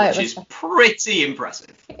second, which is pretty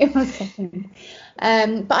impressive. It was second.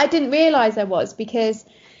 But I didn't realise I was, because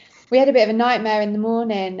we had a bit of a nightmare in the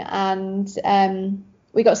morning, and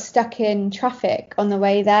we got stuck in traffic on the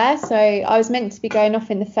way there. So I was meant to be going off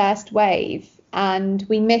in the first wave, and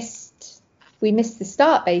we missed the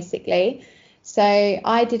start basically. So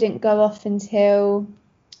I didn't go off until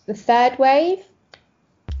the third wave.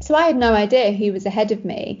 So I had no idea who was ahead of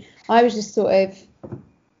me. I was just sort of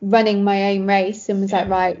running my own race and was like,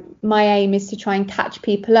 right, my aim is to try and catch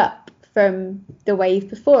people up from the wave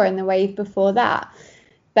before and the wave before that.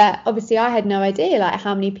 But obviously I had no idea like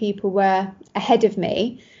how many people were ahead of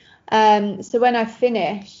me. So when I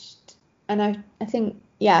finished, and I think,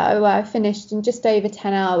 I finished in just over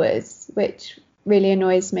 10 hours, which really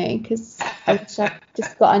annoys me because I wish I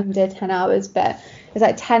just got under 10 hours, but it was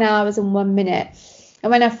like 10 hours and 1 minute. And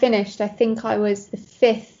when I finished, I think I was the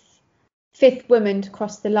fifth woman to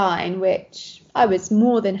cross the line, which I was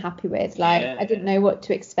more than happy with. Like, I didn't know what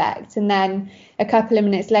to expect. And then a couple of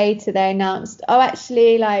minutes later, they announced, oh,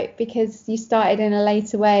 actually, like, because you started in a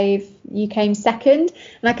later wave, you came second.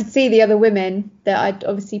 And I could see the other women that I'd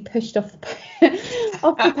obviously pushed off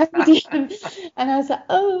the podium. And I was like,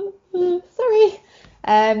 oh, sorry.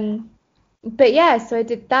 But yeah, so I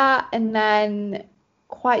did that. And then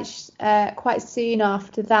quite soon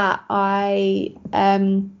after that,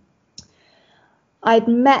 I'd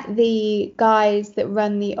met the guys that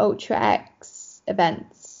run the Ultra X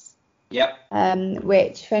events. Yep.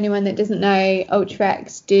 Which, for anyone that doesn't know, Ultra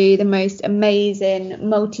X do the most amazing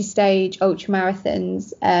multi-stage ultra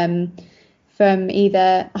marathons, from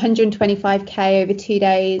either 125k over 2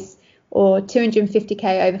 days or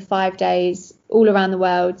 250k over 5 days, all around the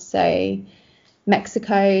world. So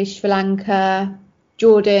Mexico, Sri Lanka,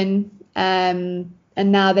 Jordan, and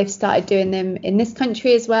now they've started doing them in this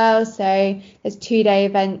country as well. So there's 2-day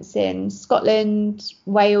events in Scotland,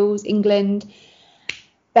 Wales, England.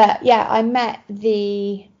 But yeah, I met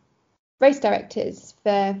the race directors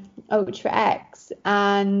for Ultra X,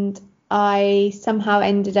 and I somehow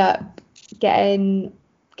ended up getting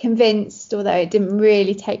convinced, although it didn't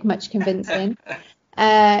really take much convincing,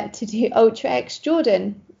 to do Ultra X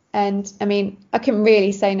Jordan. And I mean, I couldn't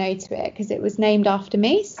really say no to it because it was named after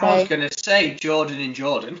me. So I was going to say Jordan in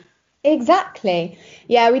Jordan. Exactly.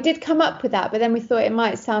 Yeah, we did come up with that, but then we thought it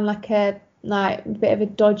might sound like a bit of a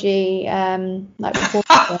dodgy like.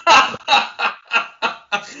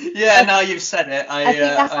 Yeah, now you've said it. I think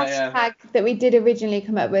the hashtag that we did originally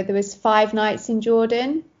come up with was 5 nights in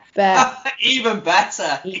Jordan, but even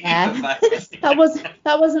better. Yeah. Even better.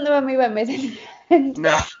 that wasn't the one we went with.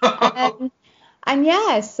 No. And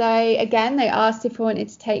yeah, so again, they asked if I wanted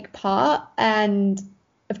to take part, and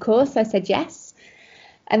of course I said yes.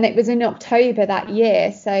 And it was in October that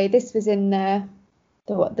year, so this was in the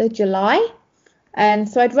July. And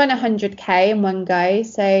so I'd run 100k in one go.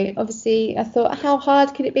 So obviously I thought, how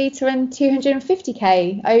hard could it be to run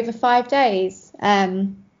 250k over 5 days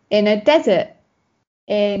in a desert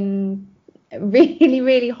in really,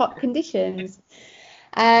 really hot conditions?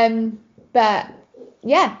 But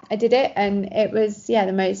yeah, I did it, and it was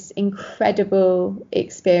the most incredible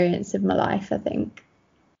experience of my life, I think.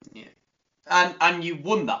 Yeah. And you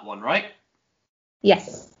won that one, right?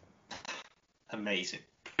 Yes. Amazing.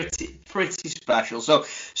 Pretty special. So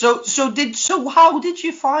how did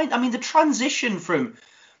you find, I mean, the transition from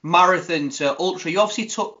marathon to ultra? You obviously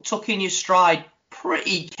took in your stride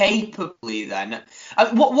pretty capably then.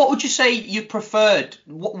 What would you say you preferred?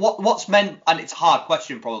 What's meant, and it's a hard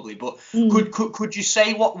question probably, but could you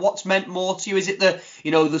say what's meant more to you? Is it the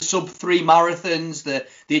sub 3 marathons, the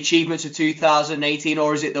achievements of 2018,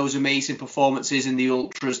 or is it those amazing performances in the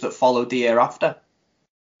ultras that followed the year after?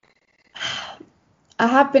 I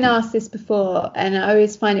have been asked this before, and I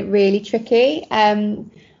always find it really tricky.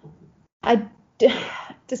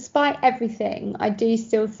 Despite everything, I do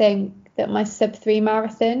still think that my sub 3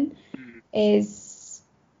 marathon is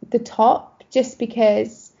the top, just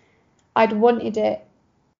because I'd wanted it.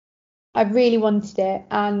 I really wanted it.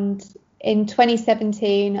 And in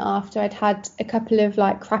 2017, after I'd had a couple of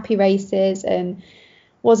crappy races and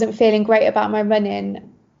wasn't feeling great about my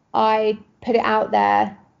running, I put it out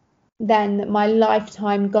there then that my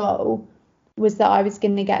lifetime goal was that I was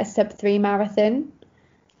going to get a sub 3 marathon,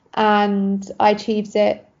 and I achieved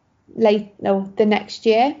it the next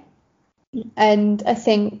year. And I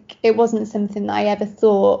think it wasn't something that I ever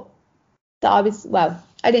thought that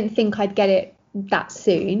I didn't think I'd get it that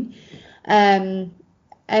soon. And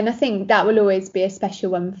I think that will always be a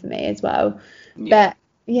special one for me as well. Yeah. But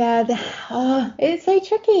yeah, it's so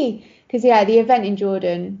tricky because the event in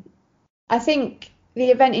Jordan, I think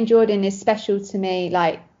the event in Jordan is special to me.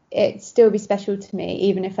 It'd still be special to me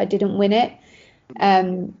even if I didn't win it.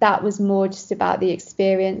 That was more just about the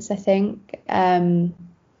experience, I think. I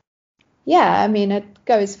mean, I'd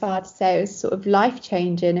go as far to say it was sort of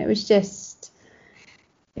life-changing. It was just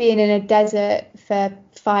being in a desert for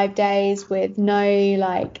 5 days with no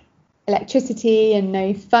electricity and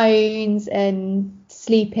no phones, and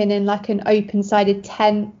sleeping in an open-sided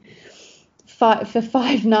tent for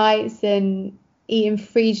 5 nights and eating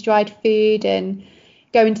freeze dried food and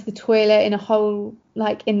going to the toilet in a hole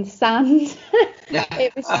like in the sand.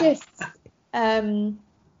 It was just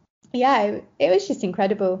it was just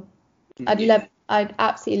incredible. I'd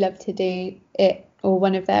absolutely love to do it or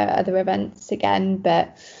one of their other events again,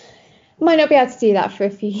 but might not be able to do that for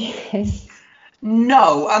a few years.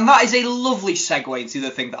 No, and that is a lovely segue into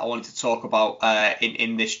the thing that I wanted to talk about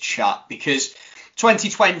in this chat, because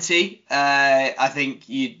 2020, I think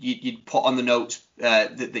you'd put on the notes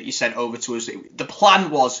that you sent over to us. The plan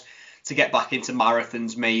was to get back into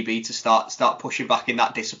marathons, maybe to start pushing back in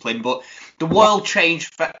that discipline, but the world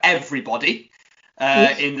changed for everybody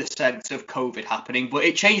in the sense of COVID happening, but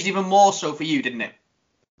it changed even more so for you, didn't it?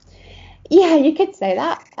 Yeah, you could say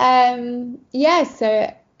that.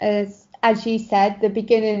 So as you said, the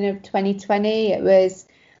beginning of 2020, it was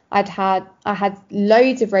I had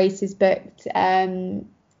loads of races booked and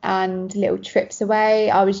little trips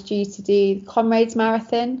away. I was due to do the Comrades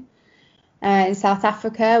Marathon in South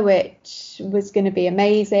Africa, which was going to be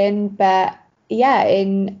amazing. But yeah,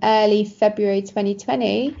 in early February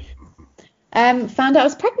 2020, found out I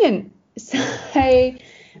was pregnant. So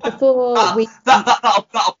before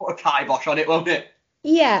that'll put a kibosh on it, won't it?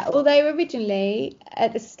 Yeah, although originally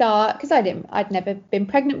at the start, because I'd never been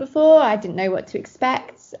pregnant before, I didn't know what to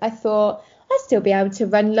expect. I thought I'd still be able to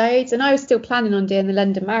run loads, and I was still planning on doing the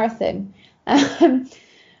London Marathon. And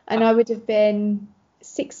I would have been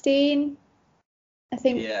 16, I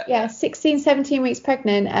think, 16, 17 weeks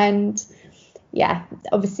pregnant. And yeah,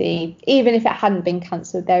 obviously, even if it hadn't been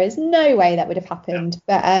cancelled, there is no way that would have happened.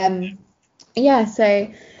 But so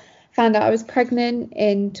found out I was pregnant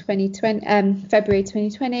in February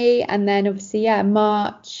 2020, and then obviously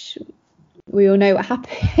March, we all know what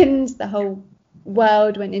happened. The whole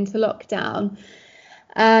world went into lockdown,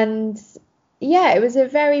 and it was a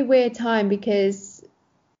very weird time because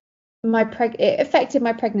it affected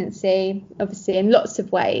my pregnancy obviously in lots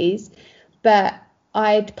of ways, but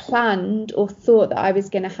I'd planned or thought that I was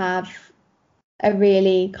going to have a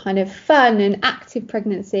really kind of fun and active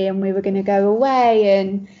pregnancy, and we were going to go away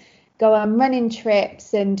and go on running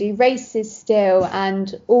trips and do races still,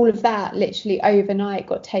 and all of that literally overnight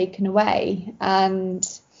got taken away. And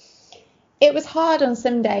it was hard on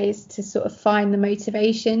some days to sort of find the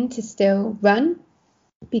motivation to still run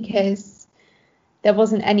because there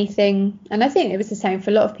wasn't anything. And I think it was the same for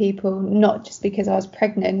a lot of people, not just because I was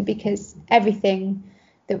pregnant, because everything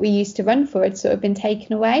that we used to run for had sort of been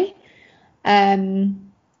taken away. It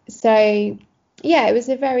was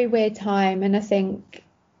a very weird time, and I think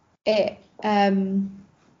it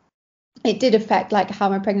did affect like how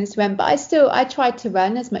my pregnancy went, but I tried to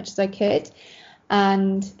run as much as I could,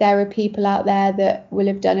 and there are people out there that will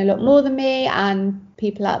have done a lot more than me and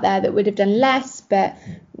people out there that would have done less. But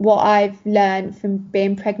what I've learned from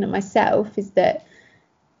being pregnant myself is that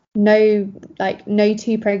no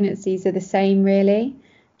two pregnancies are the same, really.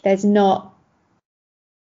 There's not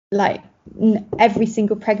like every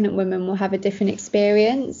single pregnant woman will have a different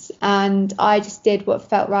experience, and I just did what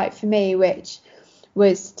felt right for me, which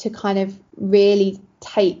was to kind of really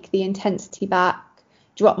take the intensity back,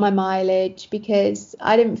 drop my mileage, because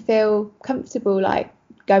I didn't feel comfortable like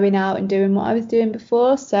going out and doing what I was doing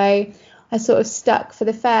before. So I sort of stuck for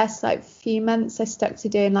the first like few months, I stuck to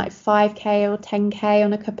doing like 5k or 10k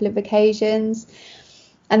on a couple of occasions,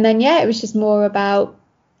 and then it was just more about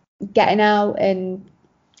getting out and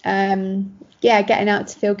getting out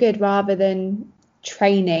to feel good rather than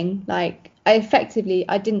training. Like I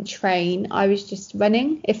didn't train, I was just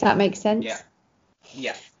running, if that makes sense.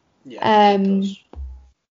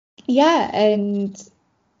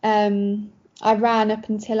 I ran up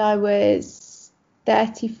until I was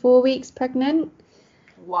 34 weeks pregnant.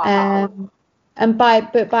 Wow. And by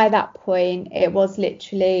that point it was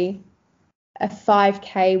literally a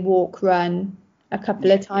 5k walk run a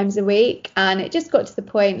couple of times a week, and it just got to the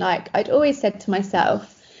point, like I'd always said to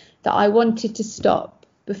myself that I wanted to stop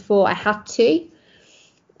before I had to.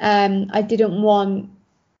 I didn't want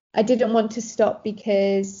to stop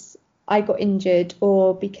because I got injured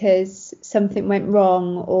or because something went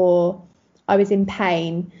wrong or I was in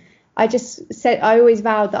pain. I always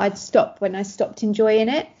vowed that I'd stop when I stopped enjoying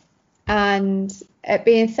it. And at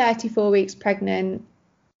being 34 weeks pregnant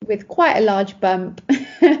with quite a large bump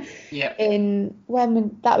in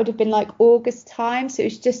when that would have been like August time, so it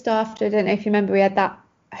was just after, I don't know if you remember, we had that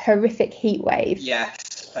horrific heat wave.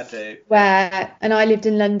 Yes, I do. And I lived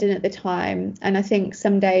in London at the time, and I think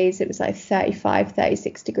some days it was like 35,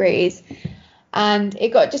 36 degrees, and it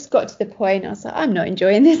got to the point I was like, I'm not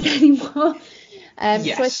enjoying this anymore. So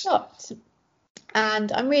I stopped,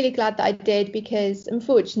 And I'm really glad that I did, because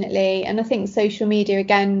unfortunately, and I think social media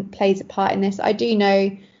again plays a part in this, I do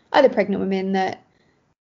know other pregnant women that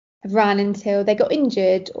have ran until they got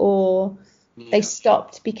injured, or they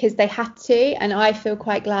stopped because they had to. And I feel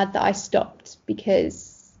quite glad that I stopped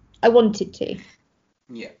because I wanted to.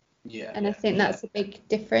 And I think that's a big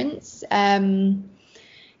difference.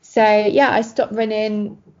 So yeah, I stopped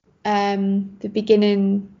running the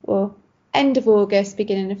beginning or end of August,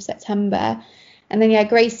 beginning of September. And then, yeah,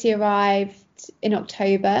 Gracie arrived in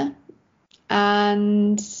October,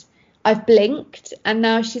 and I've blinked, and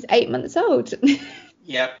now she's 8 months old.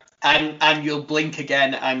 Yeah, and you'll blink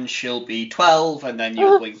again, and she'll be 12, and then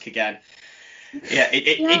you'll blink again. Yeah,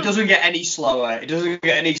 it doesn't get any slower. It doesn't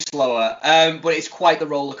get any slower. But it's quite the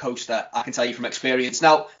roller coaster, I can tell you from experience.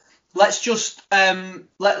 Now, let's just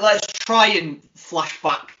let's try and flash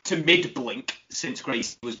back to mid-blink since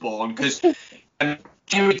Gracie was born, because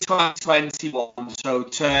January 2021, so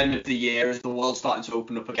turn of the year as the world's starting to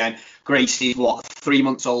open up again. Gracie's 3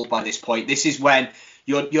 months old by this point. This is when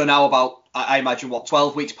you're now about, I imagine,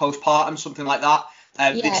 12 weeks postpartum, something like that.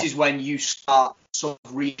 This is when you start sort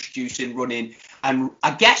of reintroducing running and,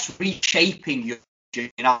 I guess, reshaping your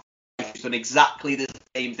journey. You've done exactly the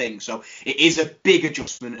same thing, so it is a big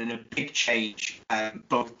adjustment and a big change,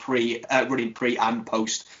 both running pre and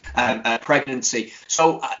post pregnancy.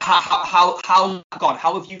 So how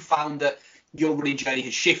have you found that your running journey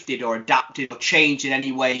has shifted or adapted or changed in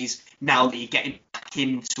any ways now that you're getting back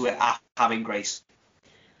into it after having Grace?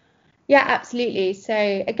 Yeah, absolutely.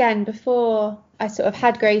 So again, before I sort of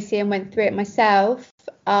had Gracie and went through it myself,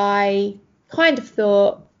 I kind of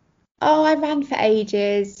thought, oh, I ran for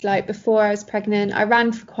ages, like before I was pregnant. I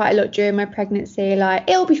ran for quite a lot during my pregnancy. Like,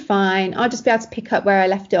 it'll be fine. I'll just be able to pick up where I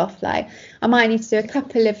left off. Like, I might need to do a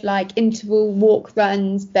couple of like interval walk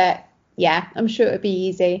runs, but yeah, I'm sure it'll be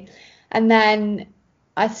easy. And then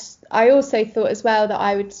I also thought as well that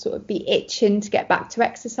I would sort of be itching to get back to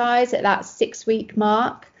exercise at that 6 week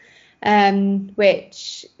mark,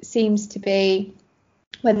 which seems to be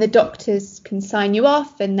when the doctors can sign you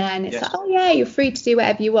off, and then it's like, oh yeah, you're free to do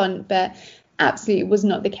whatever you want. But absolutely was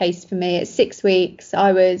not the case for me. At 6 weeks,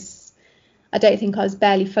 I don't think I was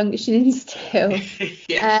barely functioning still.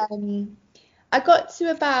 I got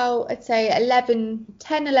to about, I'd say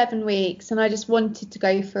 11 weeks, and I just wanted to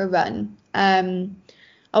go for a run.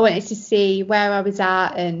 I wanted to see where I was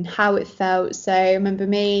at and how it felt. So I remember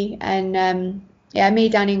me, Danny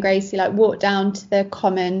and Gracie like walked down to the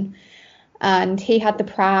common, and he had the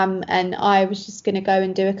pram, and I was just going to go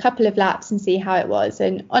and do a couple of laps and see how it was.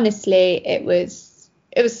 And honestly, it was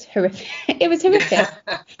horrific. It was horrific.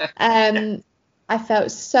 I felt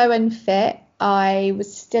so unfit. I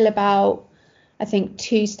was still about, I think,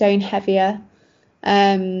 2 stone heavier.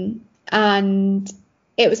 And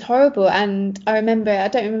it was horrible. And I don't remember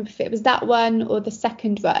if it was that one or the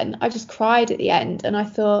second run. I just cried at the end, and I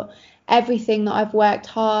thought, everything that I've worked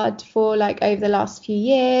hard for like over the last few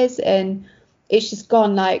years, and it's just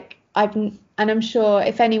gone. Like I'm sure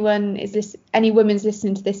if any woman's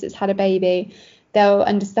listening to this that's had a baby, they'll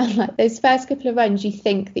understand, like those first couple of runs, you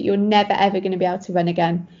think that you're never ever going to be able to run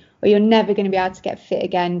again, or you're never going to be able to get fit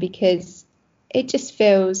again, because it just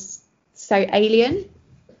feels so alien.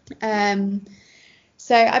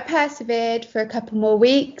 So I persevered for a couple more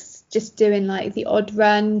weeks, just doing like the odd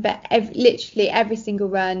run, but literally every single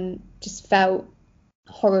run just felt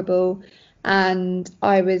horrible, and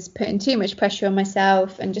I was putting too much pressure on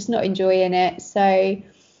myself and just not enjoying it. So I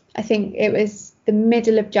think it was the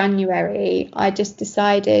middle of January, I just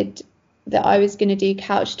decided that I was going to do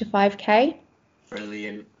Couch to 5k.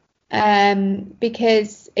 Brilliant.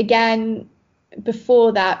 Because again,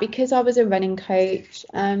 before that, because I was a running coach,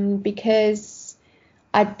 and because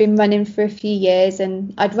I'd been running for a few years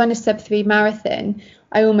and I'd run a sub-3 marathon,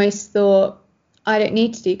 I almost thought, I don't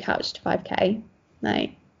need to do Couch to 5k.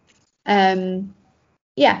 Like,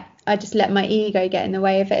 I just let my ego get in the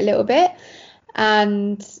way of it a little bit.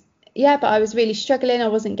 And but I was really struggling. I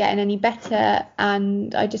wasn't getting any better,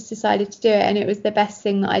 and I just decided to do it. And it was the best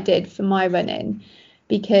thing that I did for my running,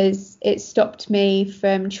 because it stopped me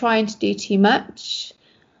from trying to do too much,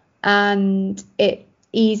 and it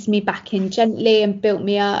eased me back in gently and built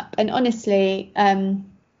me up. And honestly,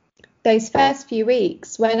 those first few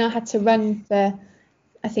weeks when I had to run for,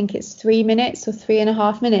 I think it's 3 minutes or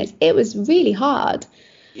 3.5 minutes, it was really hard.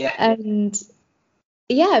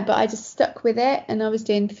 But I just stuck with it, and I was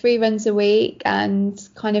doing 3 runs a week, and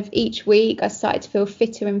kind of each week I started to feel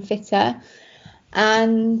fitter and fitter.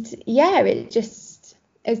 And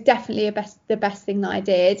it was definitely the best thing that I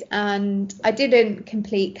did. And I didn't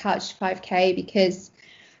complete Couch to 5k because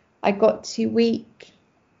I got to week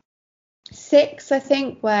 6, I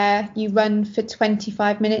think, where you run for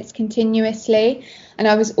 25 minutes continuously, and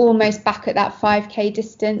I was almost back at that 5k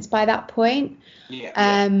distance by that point.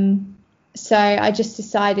 So I just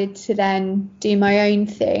decided to then do my own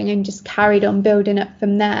thing and just carried on building up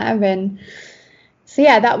from there. And so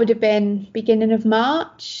yeah, that would have been beginning of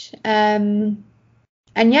March, and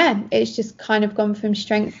yeah, it's just kind of gone from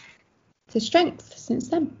strength to strength since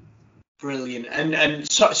then. Brilliant. And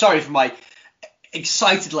sorry for my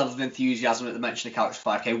excited level of enthusiasm at the mention of Couch to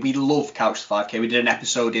 5k. We love Couch to 5k. We did an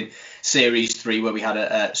episode in series 3 where we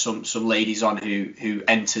had some ladies on who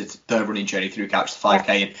entered their running journey through Couch to 5k,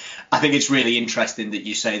 and I think it's really interesting that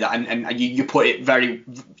you say that, and you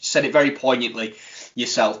said it very poignantly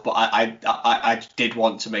yourself, but I did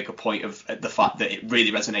want to make a point of the fact that it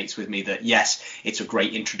really resonates with me that yes, it's a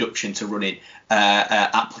great introduction to running,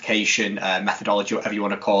 application, methodology, whatever you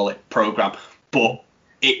want to call it, program, but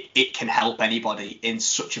it can help anybody in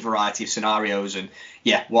such a variety of scenarios. And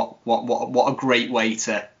yeah, what a great way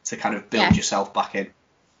to kind of build yourself back in.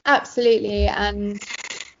 Absolutely. And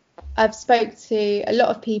I've spoke to a lot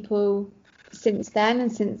of people since then,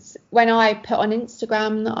 and since when I put on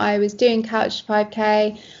Instagram that I was doing Couch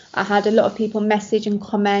 5k, I had a lot of people message and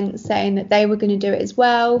comment saying that they were going to do it as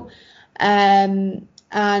well. And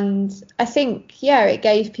I think, it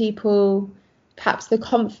gave people perhaps the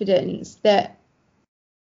confidence that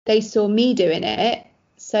they saw me doing it,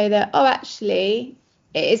 so that, actually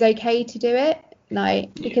it is okay to do it,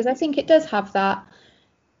 because I think it does have that,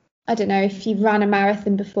 I don't know, if you've ran a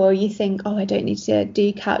marathon before, you think, I don't need to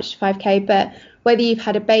do Couch 5k, but whether you've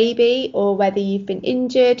had a baby or whether you've been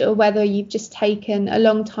injured or whether you've just taken a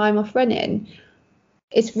long time off running,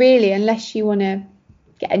 it's really, unless you want to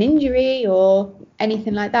get an injury or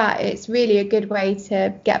anything like that, it's really a good way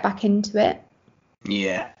to get back into it.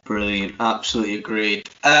 Yeah, brilliant. Absolutely agreed.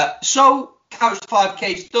 So Couch to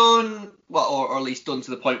 5k's done, well, or at least done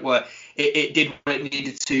to the point where it did what it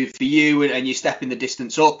needed to for you, and you're stepping the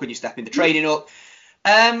distance up and you're stepping the training up.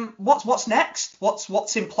 What's next?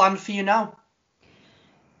 What's in plan for you now?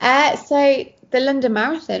 So the London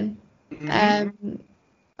Marathon.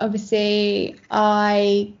 Obviously,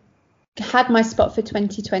 I had my spot for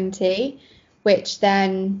 2020, which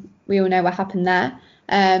then we all know what happened there.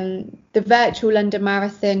 The virtual London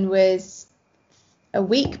Marathon was a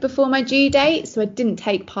week before my due date, so I didn't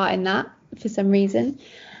take part in that for some reason.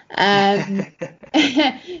 So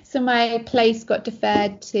my place got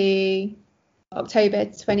deferred to October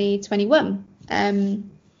 2021.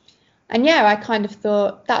 And yeah, I kind of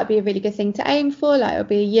thought that would be a really good thing to aim for. Like, it'll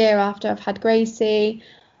be a year after I've had Gracie.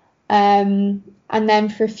 And then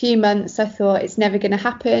for a few months, I thought it's never going to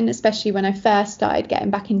happen, especially when I first started getting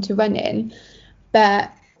back into running.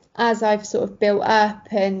 But as I've sort of built up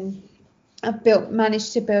and I've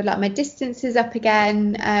managed to build like my distances up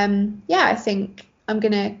again, I think I'm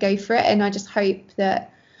going to go for it. And I just hope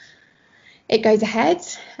that it goes ahead.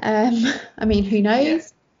 I mean, who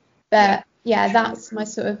knows? But yeah, that's my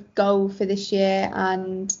sort of goal for this year.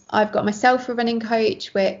 And I've got myself a running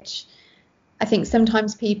coach, which I think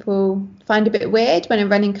sometimes people find a bit weird when a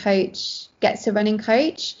running coach gets a running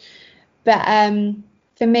coach. But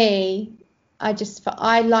for me,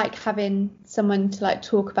 I like having someone to like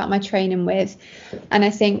talk about my training with. And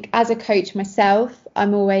I think as a coach myself,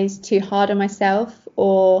 I'm always too hard on myself,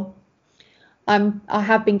 or I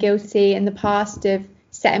have been guilty in the past of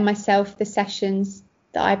setting myself the sessions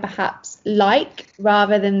that I perhaps like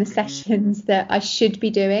rather than the sessions that I should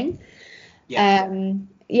be doing.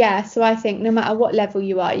 So I think no matter what level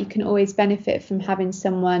you are, you can always benefit from having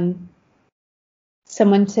someone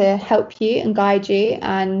to help you and guide you.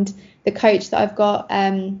 And the coach that I've got,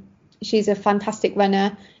 she's a fantastic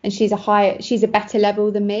runner, and she's a better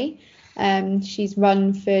level than me. She's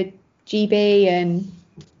run for GB, and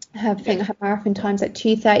I think her marathon time's at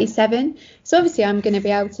 2:37. So obviously I'm going to be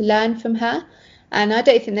able to learn from her, and I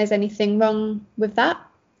don't think there's anything wrong with that.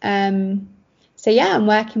 So yeah, I'm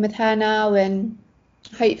working with her now, and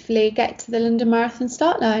hopefully get to the London Marathon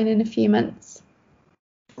start line in a few months.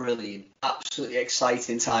 Brilliant. Absolutely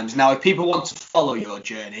exciting times. Now, if people want to follow your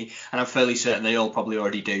journey, and I'm fairly certain they all probably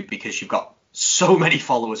already do because you've got so many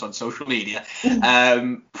followers on social media,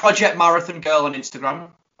 Project Marathon Girl on Instagram,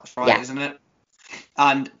 that's right, isn't it?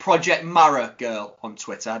 And Project Mara Girl on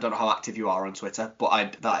Twitter. I don't know how active you are on Twitter,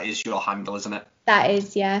 but that is your handle, isn't it? That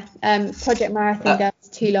is, yeah. Project Marathon Girl is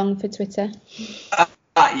too long for Twitter.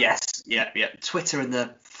 Yes, yeah. Twitter and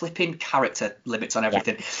the flipping character limits on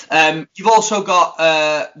everything. You've also got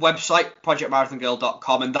a website,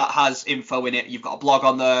 projectmarathongirl.com, and that has info in it. You've got a blog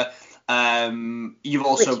on there. You've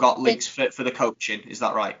also got links for the coaching. Is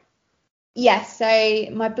that right? Yes. So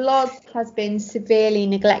my blog has been severely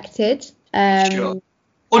neglected Sure.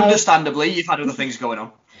 Understandably, you've had other things going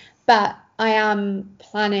on. But I am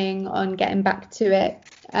planning on getting back to it.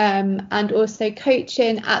 And also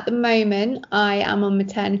coaching. At the moment, I am on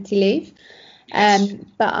maternity leave. Yes.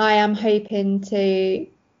 But I am hoping to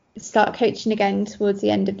start coaching again towards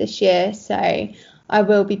the end of this year. So I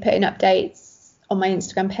will be putting updates on my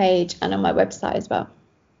Instagram page and on my website as well.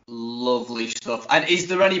 Lovely stuff. And is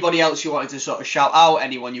there anybody else you wanted to sort of shout out?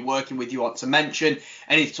 Anyone you're working with you want to mention?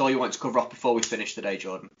 Anything at all you want to cover off before we finish today,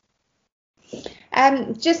 Jordan?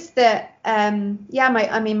 Just that,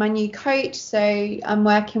 my new coach. So I'm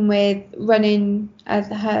working with running, as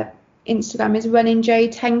her Instagram is Running Joe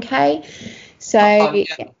 10K. So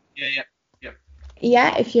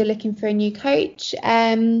yeah, if you're looking for a new coach,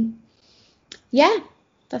 that's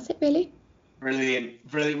it really.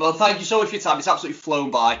 Brilliant. Well, thank you so much for your time. It's absolutely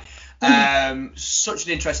flown by. Such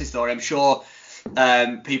an interesting story. I'm sure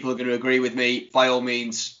people are going to agree with me. By all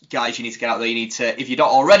means, guys, you need to get out there. You need to, if you're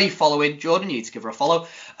not already following Jordan, you need to give her a follow.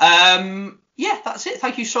 That's it.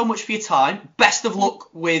 Thank you so much for your time. Best of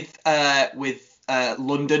luck with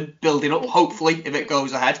London building up. Hopefully, if it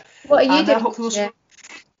goes ahead. What are you doing?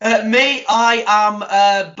 Me, I am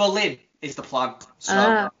Berlin is the plan.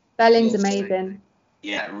 So, Berlin's amazing.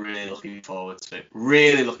 Yeah, really looking forward to it.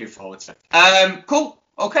 Cool.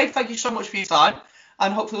 Okay, thank you so much for your time,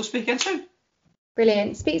 and hopefully we'll speak again soon.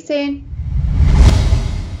 Brilliant. Speak soon.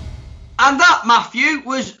 And that, Matthew,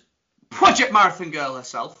 was Project Marathon Girl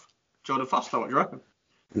herself, Jordan Foster. What do you reckon?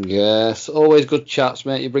 Yes, always good chats,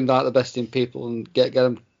 mate. You bring out the best in people and get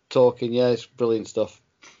them talking. Yeah, it's brilliant stuff.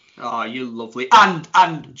 Oh, you're lovely.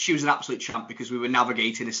 And she was an absolute champ because we were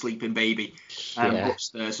navigating a sleeping baby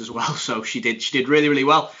upstairs as well. So she did really, really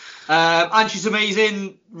well. And she's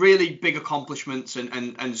amazing, really big accomplishments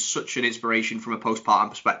and such an inspiration from a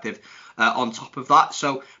postpartum perspective on top of that.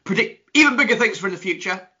 So predict even bigger things for the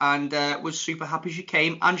future, and was super happy she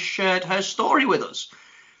came and shared her story with us.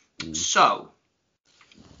 So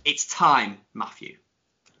it's time, Matthew.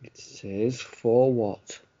 It says for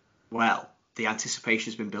what? Well, the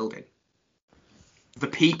anticipation has been building. The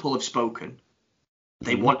people have spoken.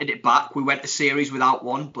 They wanted it back. We went a series without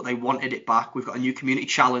one, but they wanted it back. We've got a new community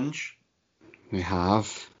challenge. We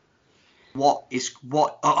have. We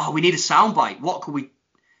need a soundbite. What could we...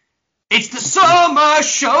 It's the Summer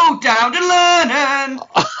Showdown to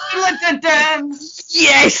London.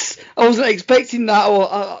 Yes! I wasn't expecting that.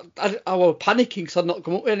 I was panicking because I'd not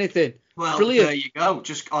come up with anything. Well, brilliant. There you go.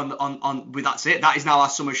 Just on with that's it. That is now our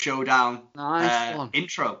Summer Showdown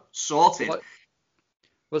intro sorted.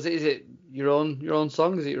 Is it your own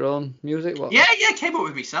song? Is it your own music? What? Yeah, came up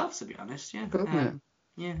with myself, to be honest. Yeah,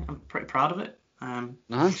 yeah, I'm pretty proud of it.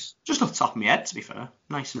 Nice. Just off the top of my head, to be fair.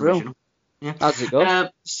 Nice and original. Yeah. How's it go?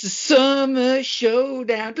 It's the Summer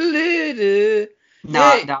Showdown.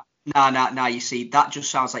 Nah. You see, that just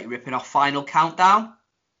sounds like ripping off Final Countdown.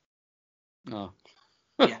 Oh.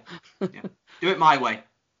 Yeah. Do it my way.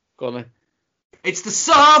 Go on then. It's the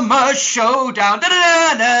Summer Showdown. Did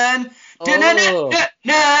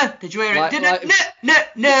you hear it?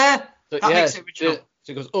 That makes it original.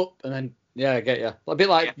 So it goes up and then, yeah, I get you. A bit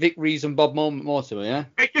like Vic Rees and Bob Mortimer, yeah?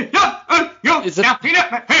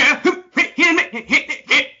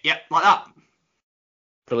 Yeah, like that.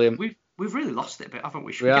 Brilliant. We've really lost it a bit, haven't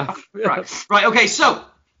we? Yeah. Right, okay, so,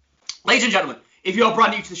 ladies and gentlemen, if you're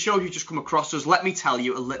brand new to the show, you've just come across us, let me tell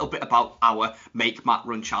you a little bit about our Make Matt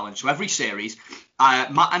Run challenge. So every series,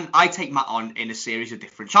 I take Matt on in a series of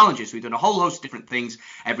different challenges. We've done a whole host of different things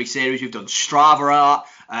every series. We've done Strava art.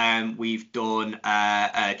 We've done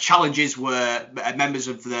challenges where members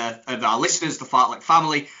of our listeners, the Fartlek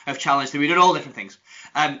family, have challenged. We've done all different things.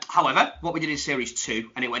 However, what we did in series 2,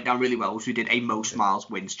 and it went down really well, was we did a most miles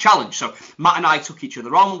wins challenge. So Matt and I took each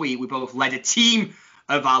other on. We both led a team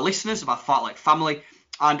of our listeners, of our Fartlek family,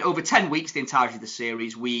 and over 10 weeks, the entirety of the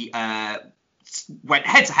series, we went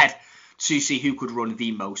head to head to see who could run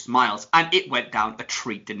the most miles, and it went down a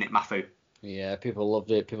treat, didn't it, Matthew? Yeah, people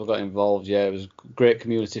loved it. People got involved. Yeah, it was great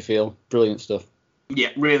community feel. Brilliant stuff. Yeah,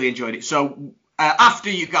 really enjoyed it. So after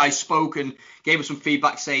you guys spoke and gave us some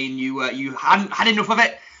feedback saying you hadn't had enough of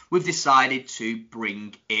it, we've decided to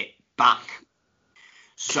bring it back.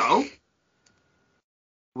 So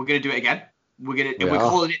we're going to do it again. We're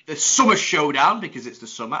calling it the Summer Showdown because it's the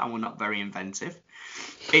summer and we're not very inventive.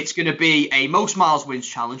 It's going to be a most miles wins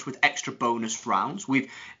challenge with extra bonus rounds. We're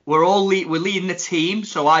leading a team,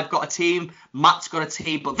 so I've got a team, Matt's got a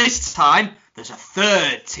team, but this time there's a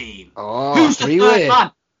third team. Oh, who's the third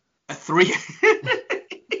man? A three.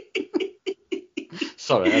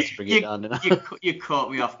 Sorry, I had to bring it down. Didn't I? You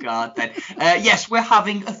caught me off guard then. Yes, we're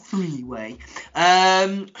having a three-way.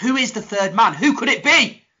 Who is the third man? Who could it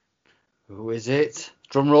be? Who is it?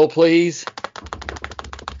 Drum roll, please.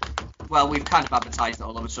 Well, we've kind of advertised it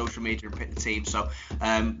all over social media and picked the team, so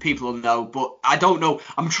people will know. But I don't know.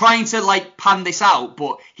 I'm trying to pan this out,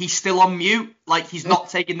 but he's still on mute. He's not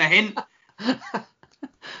taking the hint.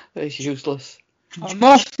 It's useless. I'm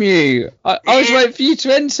off mute. I was waiting for you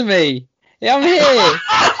to enter me. Yeah, I'm here.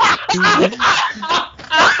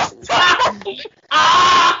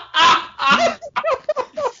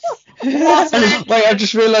 Wait, I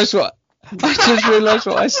just realised what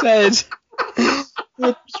I said.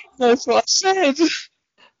 That's what I said.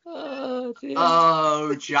 Oh, dear.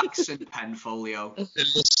 Oh, Jackson Penfolio. The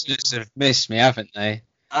listeners have missed me, haven't they?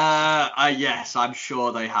 Yes, I'm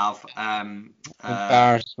sure they have.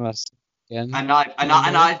 Embarrassed myself again. And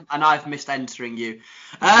I've missed entering you.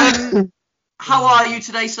 How are you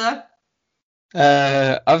today, sir?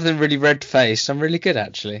 Other than really red faced, I'm really good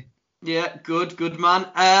actually. Yeah, good man.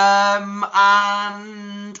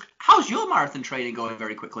 And how's your marathon training going?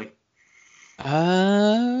 Very quickly.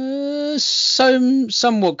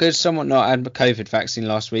 Somewhat good, somewhat not. I had my COVID vaccine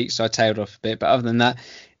last week, so I tailed off a bit. But other than that,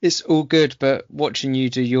 it's all good. But watching you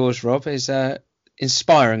do yours, Rob, is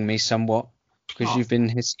inspiring me somewhat because you've been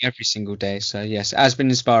hitting every single day. So yes, it has been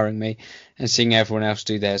inspiring me, and seeing everyone else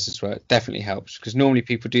do theirs as well definitely helps. Because normally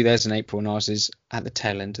people do theirs in April, and ours is at the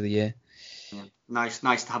tail end of the year. Yeah. Nice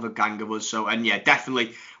to have a gang of us. So, and yeah,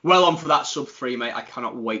 definitely well on for that sub-3, mate. I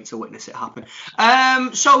cannot wait to witness it happen.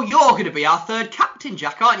 So you're going to be our third captain,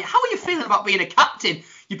 Jack, aren't you? How are you feeling about being a captain?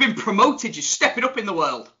 You've been promoted. You're stepping up in the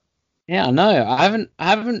world. Yeah, I know. I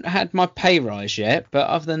haven't had my pay rise yet, but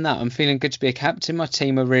other than that, I'm feeling good to be a captain. My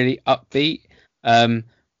team are really upbeat.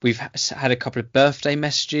 We've had a couple of birthday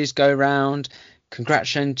messages go around,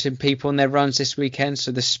 congratulating people on their runs this weekend.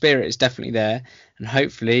 So the spirit is definitely there, and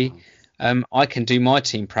hopefully. I can do my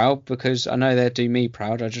team proud because I know they'll do me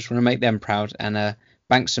proud. I just want to make them proud and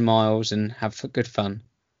bank some miles and have good fun.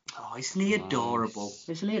 Oh, isn't he adorable? Nice.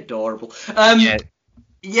 Isn't he adorable? Yeah.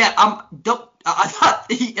 Yeah, I thought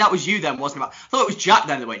that was you then, wasn't it? I thought it was Jack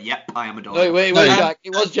then that went, yep, I am adorable. No, wait, it was Jack.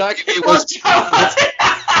 It was Jack. It was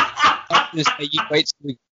Jack. You wait till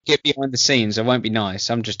we get behind the scenes. I won't be nice.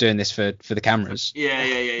 I'm just doing this for the cameras. Yeah.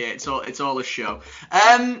 It's all a show.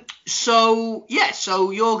 So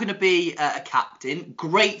you're going to be a captain.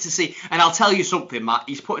 Great to see. And I'll tell you something, Matt.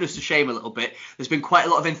 He's putting us to shame a little bit. There's been quite a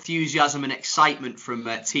lot of enthusiasm and excitement from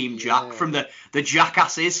Team Jack, from the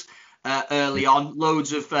jackasses early on.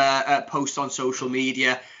 Loads of posts on social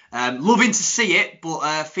media. Loving to see it,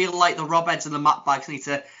 but feel like the Robheads and the Matt Bags need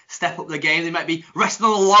to step up the game. They might be resting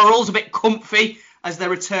on the laurels, a bit comfy as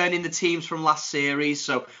they're returning the teams from last series.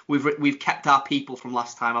 So we've kept our people from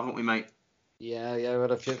last time, haven't we, mate? Yeah, we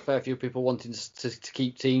had a fair few people wanting to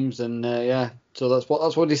keep teams, and so that's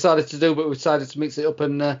what we decided to do. But we decided to mix it up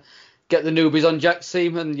and get the newbies on Jack's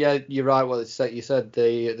team. And yeah, you're right. What you said,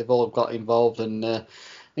 they've all got involved and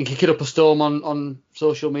kicking up a storm on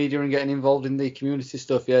social media and getting involved in the community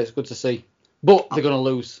stuff. Yeah, it's good to see. But they're gonna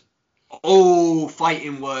lose. Oh,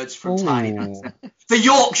 fighting words from Tiny Dancer. The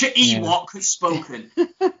Yorkshire Ewok has spoken.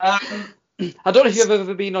 I don't know if you've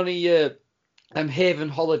ever been on a Haven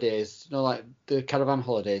holidays, like the caravan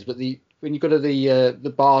holidays, but when you go to the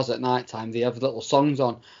bars at night time, they have little songs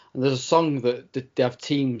on, and there's a song that they have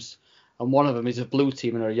teams, and one of them is a blue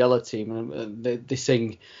team and a yellow team, and they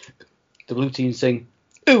sing. The blue team sing,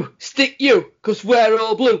 "Ooh, stick you, 'cause we're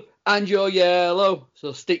all blue and you're yellow,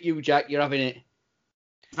 so stick you, Jack, you're having it."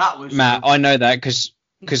 That was Matt, I know that because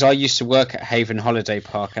I used to work at Haven Holiday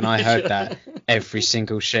Park and I heard that every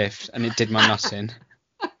single shift and it did my nuts in.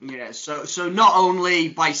 Yeah, so not only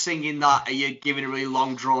by singing that are you giving a really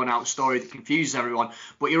long drawn out story that confuses everyone,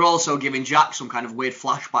 but you're also giving Jack some kind of weird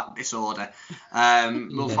flashback disorder.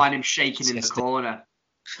 We'll find him shaking in the corner.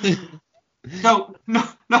 No,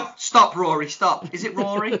 stop, Rory, stop. Is it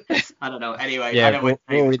Rory? I don't know. Anyway, yeah,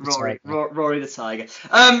 Rory the Tiger.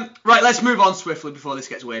 Right, let's move on swiftly before this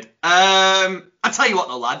gets weird. I tell you what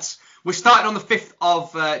though, lads, we're starting on the 5th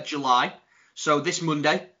of July, so this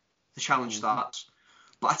Monday the challenge starts.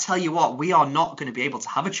 But I tell you what, we are not going to be able to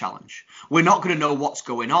have a challenge. We're not going to know what's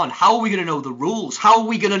going on. How are we going to know the rules? How are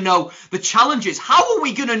we going to know the challenges? How are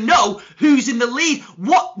we going to know who's in the lead?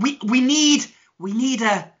 What we need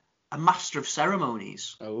a master of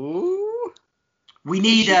ceremonies. Oh. We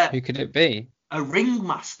need Who could it be? A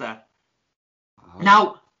ringmaster. Oh.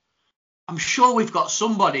 Now, I'm sure we've got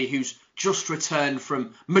somebody who's just returned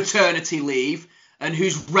from maternity leave and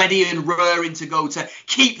who's ready and raring to go to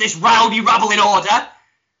keep this rowdy rabble in order.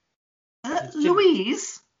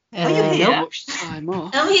 Louise, are you here? Not much time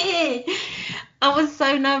off. I'm here. I was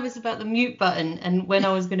so nervous about the mute button and when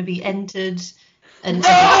I was going to be entered And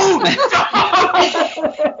No!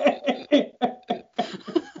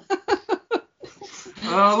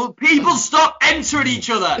 Oh, people stop entering each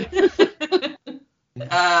other.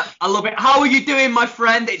 I love it. How are you doing, my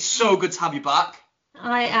friend? It's so good to have you back.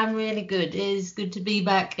 I am really good. It is good to be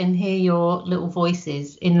back and hear your little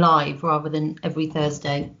voices in live rather than every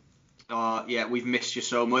Thursday. Yeah, we've missed you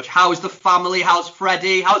so much. How's the family? How's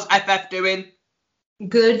Freddie? How's FF doing?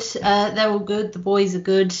 Good. They're all good. The boys are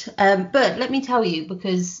good. But let me tell you,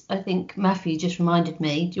 because I think Matthew just reminded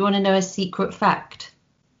me, do you want to know a secret fact?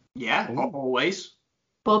 Yeah, always.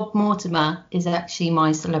 Bob Mortimer is actually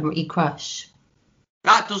my celebrity crush.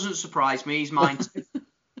 That doesn't surprise me. He's mine too.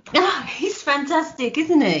 He's fantastic,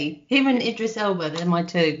 isn't he? Him and Idris Elba, they're my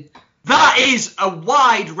two. That is a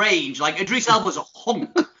wide range. Like, Idris Elba's a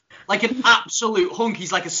hunk. Like an absolute hunk.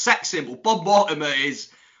 He's like a sex symbol. Bob Mortimer is,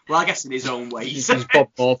 well, I guess in his own way. He's Bob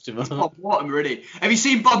Mortimer. He's Bob Mortimer, isn't he? Have you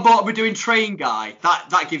seen Bob Mortimer doing Train Guy?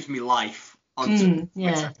 That gives me life.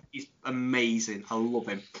 Yeah. He's amazing. I love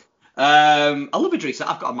him. I love Idris.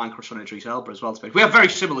 I've got a man crush on Idris Elba as well. We have very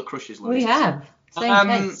similar crushes, Louise. We have. Same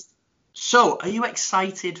taste. So, are you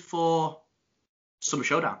excited for Summer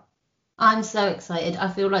Showdown? I'm so excited. I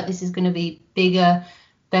feel like this is going to be bigger,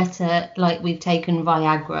 better, like we've taken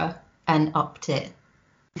Viagra and upped it.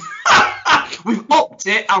 We've upped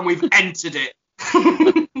it and we've entered it.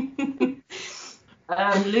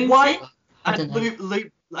 Why? And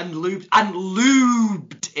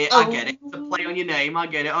lubed it. Oh. I get it. It's a play on your name. I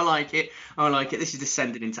get it. I like it. This is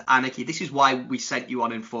descending into anarchy. This is why we sent you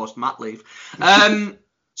on enforced mat leave.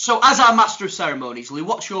 So, as our master of ceremonies, Lou,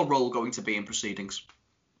 what's your role going to be in proceedings?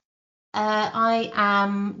 I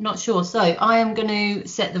am not sure. So I am going to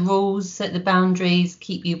set the rules, set the boundaries,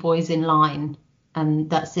 keep you boys in line, and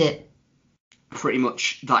that's it. Pretty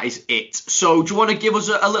much that is it. So do you want to give us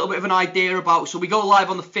a little bit of an idea about, so we go live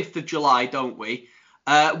on the 5th of July, don't we?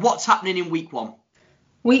 What's happening in week 1?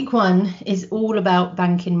 Week 1 is all about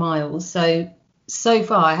banking miles. So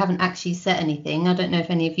far I haven't actually set anything. I don't know if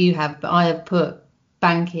any of you have, but I have put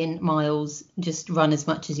banking miles, just run as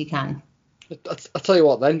much as you can. I'll tell you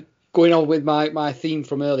what then. Going on with my theme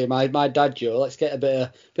from earlier, my dad joke. Let's get a bit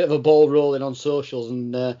of a ball rolling on socials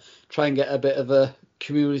and try and get a bit of a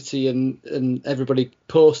community and everybody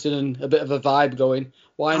posting and a bit of a vibe going.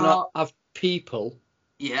 Why not have people?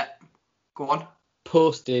 Yeah, go on.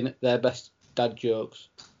 Posting their best dad jokes.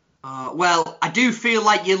 Well, I do feel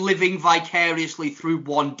like you're living vicariously through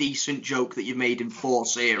one decent joke that you made in 4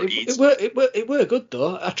 series. It were good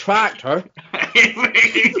though. A tractor. It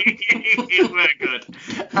were good.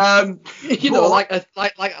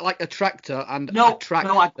 Like a tractor and a tractor.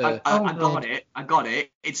 No, I got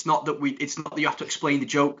it. It's not that you have to explain the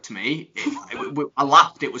joke to me. I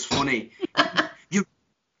laughed. It was funny.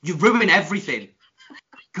 You ruin everything.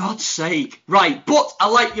 God's sake. Right, but I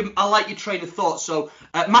like your train of thought. So,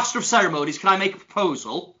 Master of Ceremonies, can I make a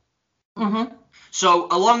proposal? Mm-hmm. So,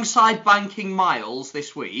 alongside banking miles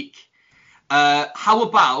this week, how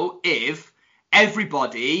about if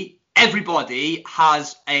everybody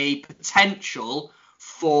has a potential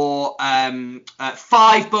for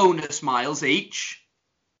 5 bonus miles each?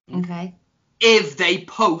 Okay. If they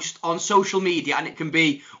post on social media, and it can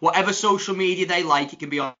be whatever social media they like. It can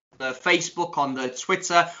be on the Facebook, on the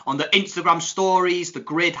Twitter, on the Instagram stories, the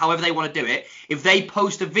grid, however they want to do it. If they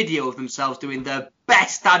post a video of themselves doing their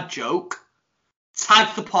best dad joke,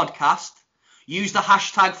 tag the podcast, use the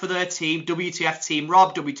hashtag for their team, WTF Team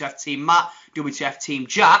Rob, WTF Team Matt, WTF Team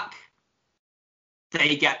Jack,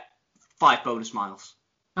 they get 5 bonus miles.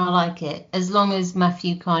 I like it. As long as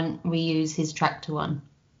Matthew can't reuse his tractor one.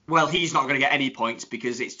 Well, he's not going to get any points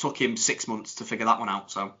because it's took him 6 months to figure that one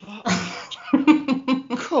out, so...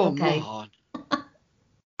 Come on.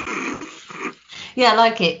 Yeah, I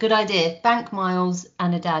like it. Good idea. Bank miles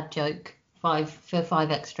and a dad joke. 5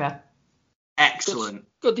 extra. Excellent.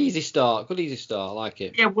 Good easy start. I like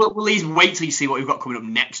it. Yeah, we'll even wait till you see what we've got coming up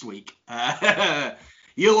next week.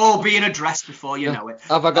 You'll all be in a dress before you know it.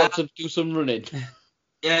 Have I got to do some running?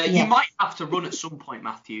 You might have to run at some point,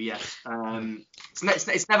 Matthew. Yes.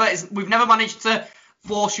 We've never managed to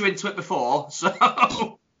force you into it before,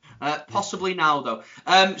 so possibly now though.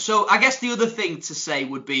 So I guess the other thing to say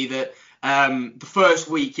would be that the first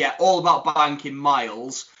week, all about banking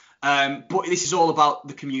miles. But this is all about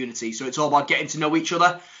the community, so it's all about getting to know each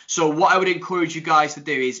other. So what I would encourage you guys to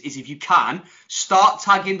do is if you can, start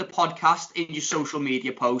tagging the podcast in your social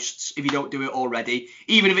media posts if you don't do it already,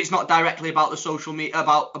 even if it's not directly about the social media,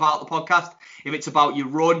 about the podcast. If it's about your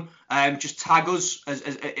run, just tag us as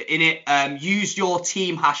in it. Use your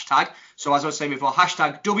team hashtag. So as I was saying before,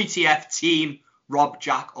 hashtag WTF Team Rob,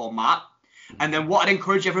 Jack or Matt. And then what I'd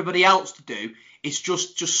encourage everybody else to do is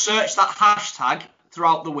just search that hashtag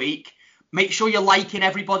throughout the week. Make sure you're liking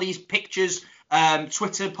everybody's pictures,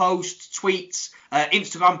 Twitter posts, tweets,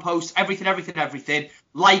 Instagram posts, everything.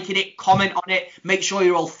 Liking it, comment on it. Make sure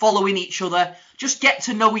you're all following each other. Just get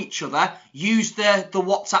to know each other. Use the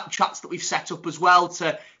WhatsApp chats that we've set up as well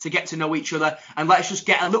to get to know each other. And let's just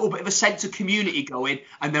get a little bit of a sense of community going.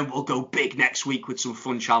 And then we'll go big next week with some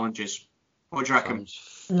fun challenges. What do you reckon?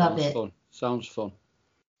 Love it. Fun. Sounds fun.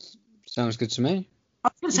 Sounds good to me. I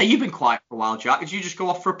was going to say, you've been quiet for a while, Jack. Did you just go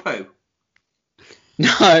off for a poo? No,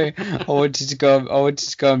 I wanted to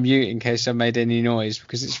go on mute in case I made any noise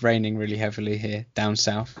because it's raining really heavily here down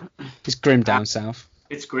south. It's grim down south.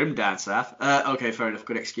 It's grim down south. Okay, fair enough.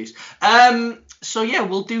 Good excuse. So yeah,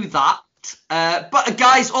 we'll do that. But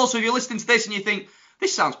guys, also if you're listening to this and you think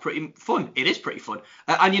this sounds pretty fun, it is pretty fun,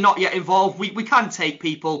 and you're not yet involved, we can take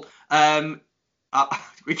people.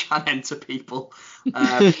 We can enter people.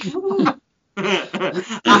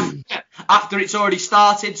 After it's already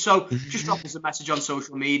started, so just drop us a message on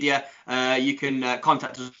social media. You can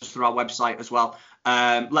contact us through our website as well.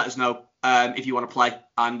 Let us know if you want to play,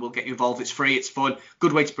 and we'll get you involved. It's free, it's fun,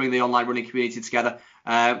 good way to bring the online running community together.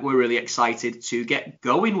 We're really excited to get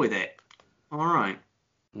going with it. All right.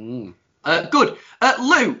 Good.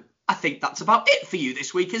 Lou, I think that's about it for you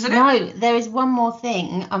this week, isn't it? No, there is one more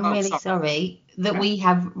thing. I'm really sorry that we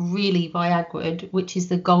have really Viagra'd, which is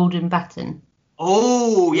the golden baton.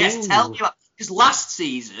 Oh, yes, tell me about, because last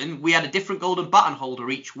season we had a different golden baton holder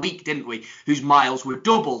each week, didn't we, whose miles were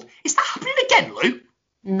doubled. Is that happening again, Lou?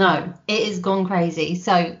 No, it has gone crazy.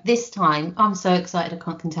 So this time, I'm so excited I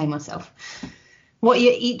can't contain myself. What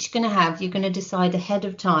you're each going to have, you're going to decide ahead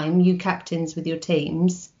of time, you captains with your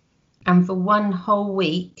teams, and for one whole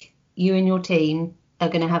week, you and your team are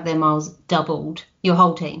going to have their miles doubled, your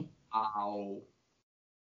whole team. Wow.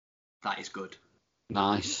 That is good.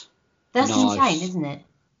 Nice. That's insane, isn't it?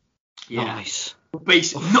 Yeah. Nice.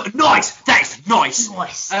 Nice. That's nice.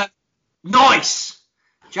 Nice. Nice.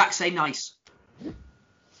 Jack, say nice.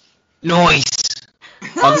 Nice.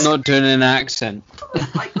 I'm not doing an accent. That was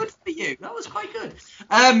quite good for you. That was quite good.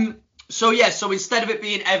 So instead of it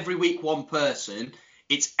being every week one person,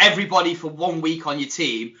 it's everybody for 1 week on your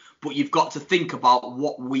team, but you've got to think about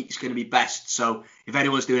what week's going to be best. So if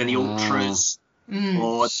anyone's doing any ultras or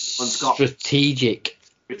anyone's got strategic,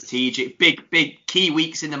 big key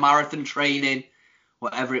weeks in the marathon training,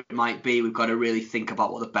 whatever it might be, we've got to really think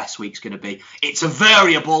about what the best week's going to be. It's a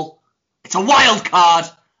variable, it's a wild card,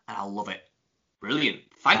 and I love it. Brilliant.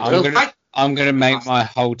 Thank you. I'm going to make my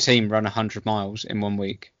whole team run 100 miles in 1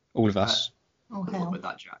 week. All of us. Good luck with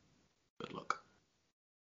that, Jack. Good luck.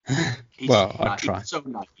 Well, I'll try. He's so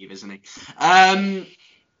naive, isn't he?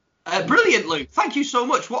 Brilliant, Luke. Thank you so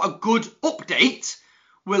much. What a good update.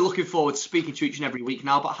 We're looking forward to speaking to each and every week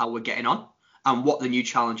now about how we're getting on and what the new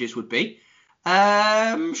challenges would be.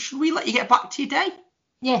 Should we let you get back to your day?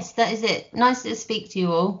 Yes, that is it. Nice to speak to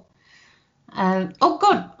you all. Oh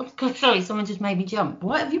God, sorry, someone just made me jump.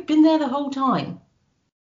 What, have you been there the whole time?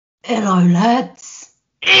 Hello, lads.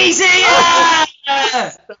 Easy!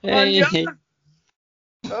 Hey.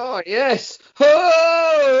 Oh, yes.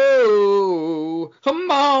 Oh,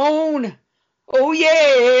 come on. Oh,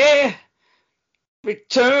 yeah.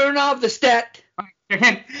 Return of the stat.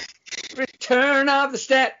 Return of the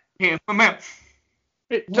stat. Return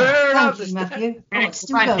of the stat. Matthew. Oh, it's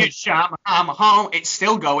still going. I'm home. It's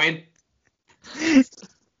still going.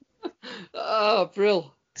 Oh,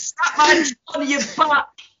 brill. Statman John, you're back.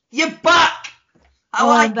 You're back.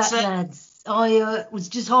 I'm back, lads. I was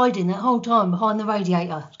just hiding that whole time behind the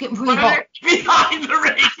radiator. It's getting pretty hot. Behind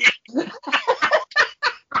the radiator.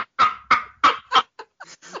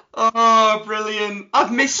 Oh, brilliant.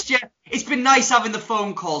 I've missed you. It's been nice having the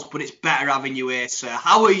phone calls, but it's better having you here, sir.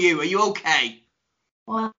 How are you? Are you okay?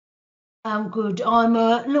 Well, I'm good. I'm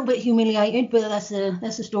a little bit humiliated, but that's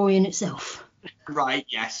a story in itself. Right,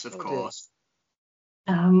 yes, of course.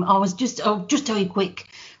 I'll just tell you quick.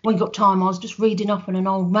 When you got time, I was just reading up on an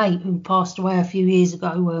old mate who passed away a few years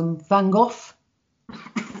ago, Van Gogh.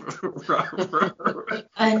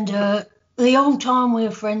 And the old time we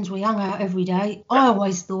were friends, we hung out every day. I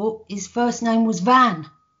always thought his first name was Van.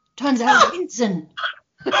 Turns out it's Vincent.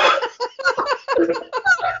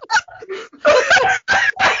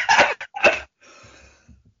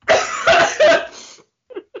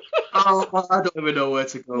 Oh, I don't even know where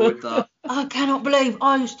to go with that. I cannot believe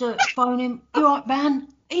I used to phone him. You right, Van?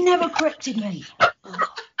 He never corrected me.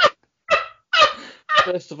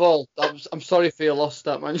 First of all, I'm sorry for your loss,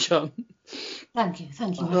 that man, Sean. Thank you.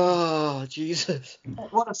 Oh, Jesus.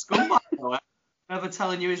 What a scumbag, though. Never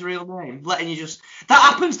telling you his real name, letting you just. That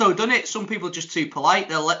happens though, doesn't it? Some people are just too polite.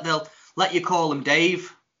 They'll let you call him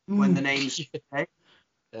Dave when the name's Dave.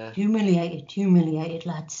 Yeah. Humiliated,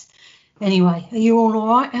 lads. Anyway, are you all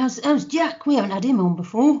right? How's Jack? We haven't had him on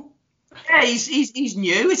before. Yeah, he's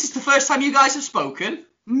new. Is this the first time you guys have spoken?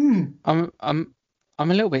 I'm a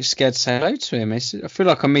little bit scared to say hello to him. I feel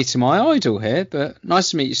like I'm meeting my idol here, but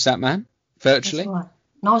nice to meet you, Statman, virtually. That's right.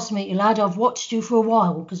 Nice to meet you, lad. I've watched you for a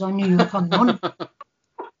while because I knew you were coming on.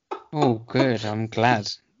 Oh, good. I'm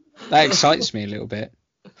glad. That excites me a little bit.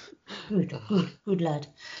 Good lad.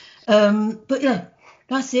 But yeah,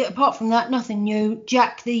 that's it. Apart from that, nothing new.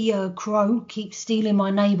 Jack the Crow keeps stealing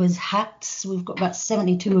my neighbour's hats. We've got about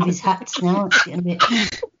 72 of his hats now. It's getting a bit...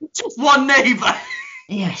 Just one neighbour.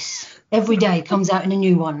 Yes. Every day comes out in a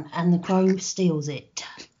new one, and the Crow steals it.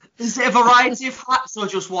 Is it a variety of hats or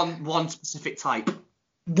just one specific type?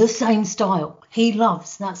 The same style. He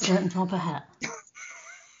loves that certain type of hat.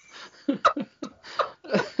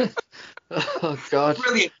 Oh God.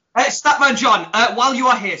 Brilliant. Statman John, while you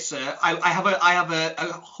are here, sir, I have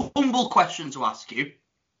a humble question to ask you.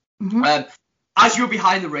 Mm-hmm. As you're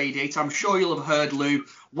behind the radiator, I'm sure you'll have heard Lou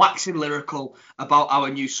waxing lyrical about our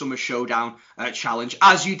new Summer Showdown challenge,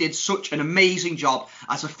 as you did such an amazing job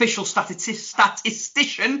as official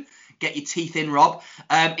statistician. Get your teeth in, Rob,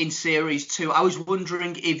 in Series 2. I was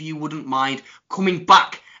wondering if you wouldn't mind coming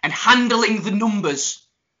back and handling the numbers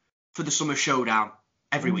for the Summer Showdown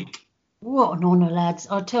every week. What an honour, lads.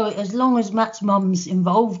 I tell you, as long as Matt's mum's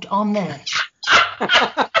involved, I'm there.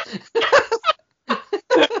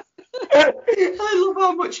 I love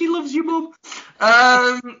how much he loves you, Mum.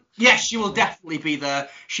 Yes, she will definitely be there.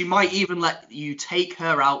 She might even let you take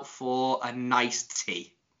her out for a nice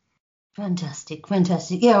tea. Fantastic.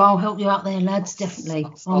 Yeah, I'll help you out there, lads, definitely.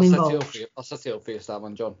 I'm involved. I'll set it up for you,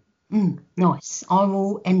 Statman John. Nice. I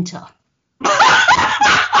will enter.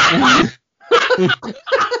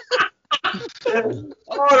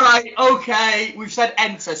 All right, okay. We've said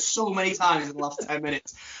enter so many times in the last 10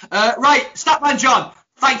 minutes. Right, Statman John,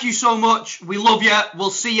 thank you so much. We love you. We'll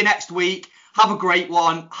see you next week. Have a great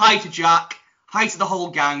one. Hi to Jack. Hi to the whole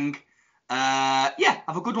gang. Yeah,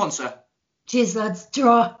 have a good one, sir. Cheers, lads.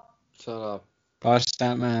 Ta-ra. Ta-ra. Bye,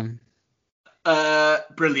 Statman.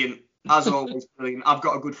 Brilliant. As always, brilliant. I've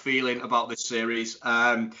got a good feeling about this series.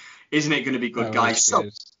 Isn't it going to be good, guys? So,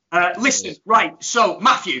 listen, right. So,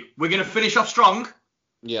 Matthew, we're going to finish off strong.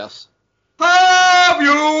 Yes. Have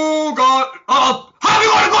you got a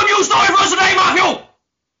good news story for us today, Matthew?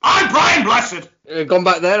 I'm Brian Blessed. Gone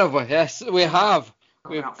back there, have we? Yes, we have.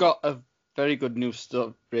 We've got a very good news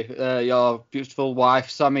story. Your beautiful wife,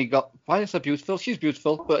 Sammy, got... Why is that beautiful? She's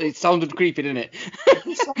beautiful, but it sounded creepy, didn't it?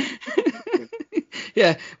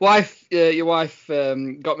 Yeah, your wife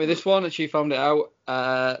got me this one, and she found it out.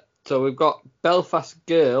 So we've got Belfast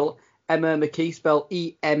girl, Emma McKee, spelled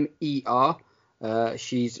E-M-E-R.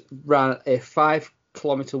 She's ran a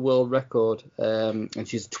 5-kilometre world record, and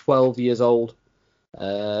she's 12 years old.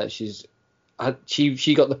 She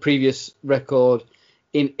got the previous record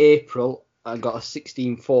in April and got a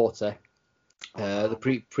 16:40.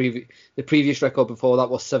 The previous record before that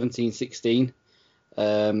was 17:16.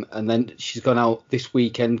 And then she's gone out this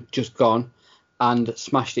weekend, just gone, and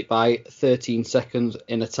smashed it by 13 seconds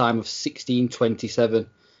in a time of 16:27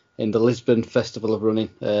 in the Lisbon Festival of Running.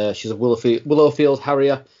 She's a Willowfield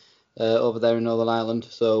Harrier over there in Northern Ireland.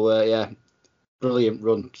 So, yeah, brilliant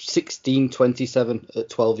run. 16:27 at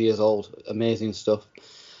 12 years old. Amazing stuff.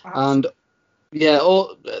 And, yeah,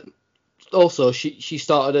 also, she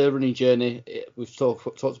started her running journey. We've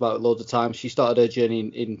talked about it loads of times. She started her journey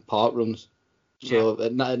in park runs. So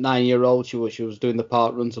at 9-year-old, she was doing the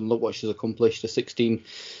park runs, and look what she's accomplished. A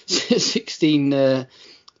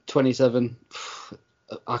 16:27.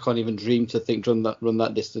 I can't even dream to think run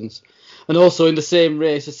that distance. And also in the same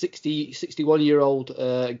race, a 61-year-old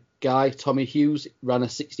guy, Tommy Hughes, ran a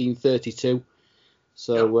 16:32.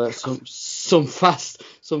 So some fast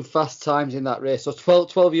times in that race. So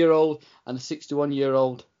 12-year-old and a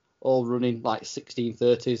 61-year-old all running like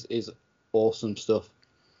 16:30s is awesome stuff.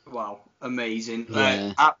 Wow, amazing.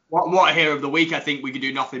 Yeah. What I hear of the week, I think we can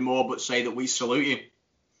do nothing more but say that we salute you.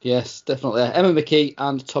 Yes, definitely. Emma McKee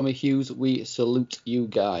and Tommy Hughes, we salute you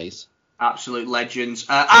guys. Absolute legends.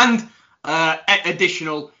 And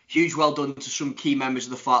additional huge well done to some key members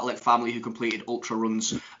of the Fartlek family who completed ultra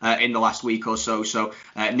runs in the last week or so. So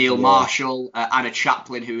Neil Marshall, Anna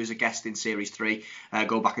Chaplin, who is a guest in Series 3.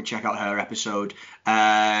 Go back and check out her episode.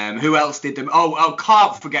 Who else did them? Oh,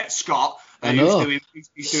 can't forget Scott. I know. Who's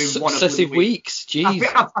doing one successive weeks. Jeez. I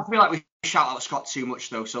feel like we shout out Scott too much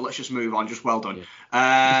though, so let's just move on. Just well done.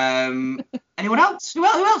 Yeah. Anyone else? Who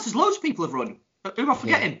else? There's loads of people have run. Who am I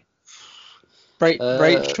forgetting?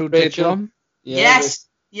 Rachel did one. Yeah, yes.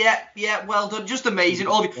 Yeah, well done. Just amazing.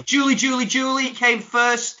 All of you. Julie came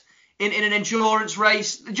first in an endurance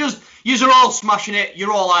race. Yous are all smashing it.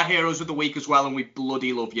 You're all our heroes of the week as well, and we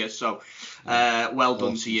bloody love you. So, well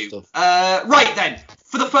done to you. Right then,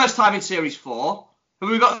 for the first time in Series 4, have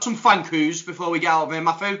we got some thank yous before we get out of here,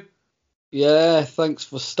 Matthew? Yeah, thanks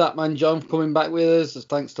for Statman John for coming back with us.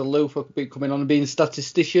 Thanks to Lou for coming on and being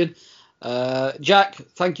statistician. Jack,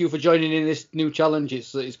 thank you for joining in this new challenge.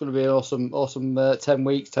 It's going to be an awesome 10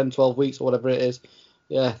 weeks, 10, 12 weeks or whatever it is.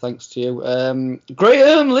 Yeah, thanks to you.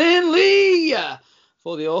 Graham Linley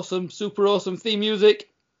for the super awesome theme music.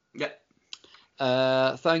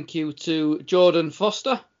 Yeah. Thank you to Jordan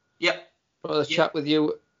Foster. Yep. For the chat with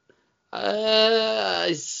you.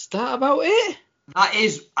 Is that about it? That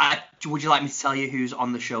is. Would you like me to tell you who's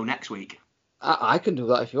on the show next week? I can do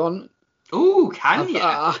that if you want. Ooh, can you?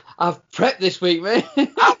 I've prepped this week, mate.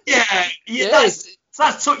 Yeah. Yes.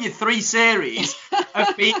 That's took you 3 series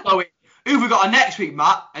of me going, who have we got on next week,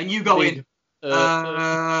 Matt? And you going, until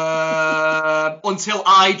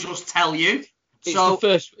I just tell you.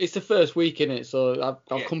 It's the first week, innit? So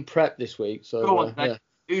I'll come prep this week. So go on, then.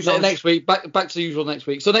 Who's next week? Back to the usual next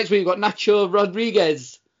week. So next week we've got Nacho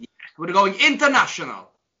Rodriguez. Yeah, we're going international.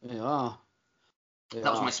 Yeah.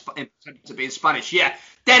 That was my attempt to be in Spanish. Yeah,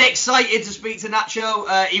 dead excited to speak to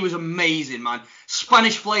Nacho. He was amazing, man.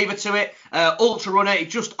 Spanish flavour to it. Ultra runner,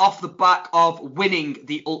 just off the back of winning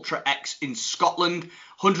the Ultra X in Scotland.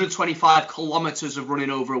 125 kilometres of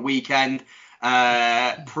running over a weekend.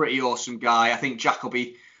 Pretty awesome guy. I think Jack will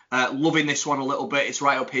be loving this one a little bit. It's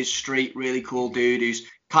right up his street. Really cool dude who's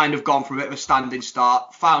kind of gone from a bit of a standing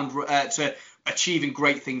start, found to achieving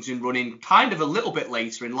great things in running kind of a little bit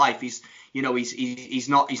later in life. He's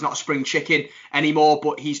not a spring chicken anymore,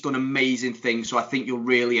 but he's done amazing things, so I think you'll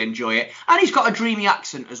really enjoy it. And he's got a dreamy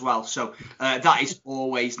accent as well, so that is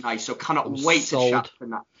always nice. So cannot wait to chat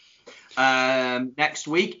from that next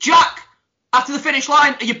week. Jack, after the finish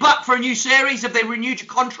line, are you back for a new series? Have they renewed your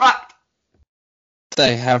contract?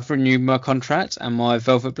 They have renewed my contract, and my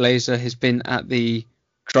Velvet Blazer has been at the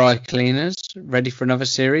dry cleaners, ready for another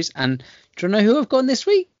series. And do you know who I've got this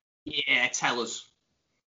week? Yeah, tell us.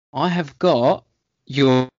 I have got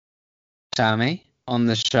your Sammy on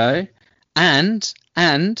the show, and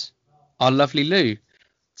our lovely Lou.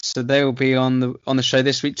 So they will be on the show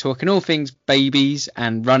this week, talking all things babies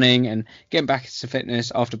and running and getting back into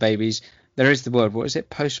fitness after babies. There is the word. What is it?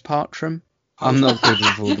 Postpartum. I'm not good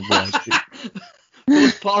with all the words.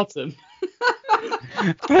 Postpartum.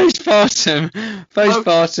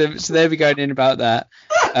 Postpartum. So they'll be going in about that.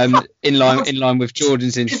 In line with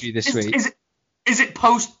Jordan's interview this week. Is it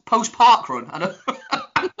post park run? I know.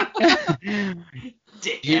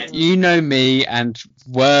 you know me and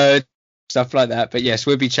words, stuff like that. But yes,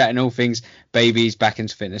 we'll be chatting all things babies, back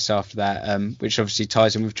into fitness after that, which obviously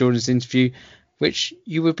ties in with Jordan's interview, which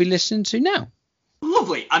you will be listening to now.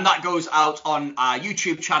 Lovely. And that goes out on our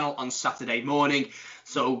YouTube channel on Saturday morning.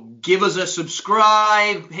 So give us a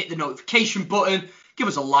subscribe, hit the notification button, give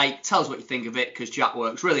us a like, tell us what you think of it, because Jack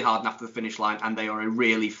works really hard after the finish line, and they are a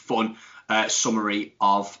really fun summary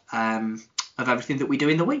of everything that we do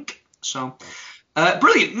in the week. So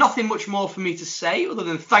brilliant. Nothing much more for me to say other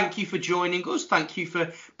than thank you for joining us. Thank you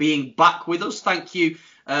for being back with us. Thank you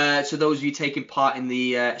to those of you taking part in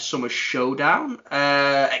the Summer Showdown.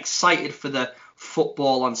 Excited for the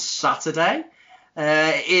football on Saturday.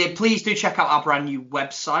 Please do check out our brand new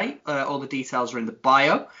website. All the details are in the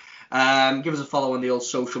bio. Give us a follow on the old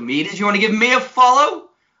social media. If you want to give me a follow,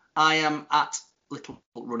 I am at Little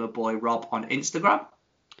Runner Boy Rob on Instagram.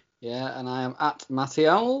 Yeah, and I am at Matty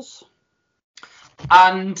Owls.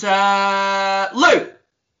 And Lou,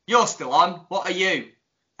 you're still on. What are you?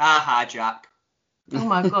 Aha, Jack. Oh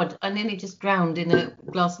my God, I nearly just drowned in a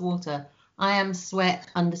glass of water. I am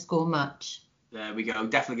sweat_much. There we go.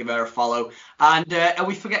 Definitely give her a follow. And are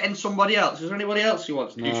we forgetting somebody else? Is there anybody else who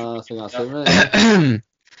wants to do something? No, I think that's it,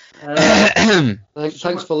 really.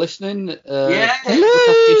 Thanks for listening. Yeah. Look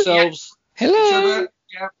after yourselves. Hello.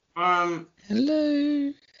 Yeah.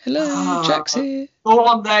 Hello. Jack's here. Go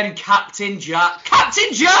on then, Captain Jack.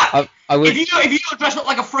 Captain Jack! I would... If you don't dress up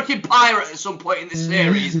like a freaking pirate at some point in this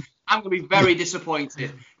series, I'm going to be very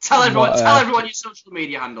disappointed. Tell everyone your social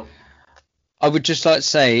media handle. I would just like to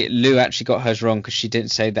say Lou actually got hers wrong because she didn't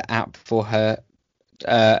say the app for her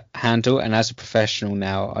handle, and as a professional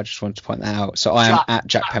now, I just want to point that out. So I am at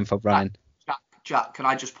Jack Penfold Running. Jack, can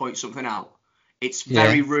I just point something out? It's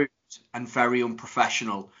very rude and very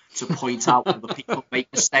unprofessional to point out when the people make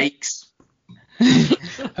mistakes.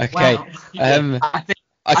 Okay.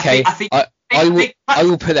 I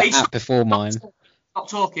will put that app before mine. Stop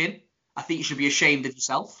talking. I think you should be ashamed of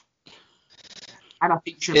yourself. And I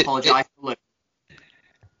think you should apologise to Lou.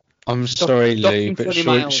 I'm sorry, Lou, Docking but 20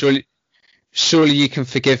 miles. surely you can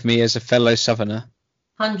forgive me as a fellow Southerner.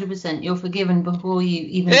 100%. You're forgiven before you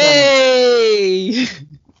even done it. Hey!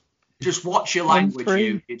 Just watch your I'm language,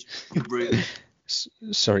 free. you're rude.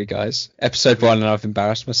 Sorry, guys. Episode 1, and I've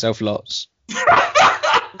embarrassed myself lots.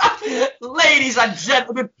 Ladies and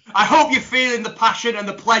gentlemen, I hope you're feeling the passion and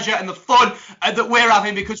the pleasure and the fun that we're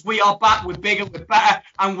having, because we are back, we're bigger, we're better,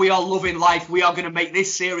 and we are loving life. We are going to make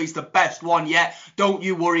this series the best one yet. Don't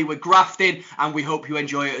you worry, we're grafting, and we hope you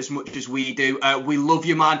enjoy it as much as we do. We love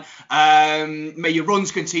you, man. May your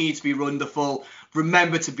runs continue to be wonderful.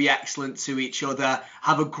 Remember to be excellent to each other.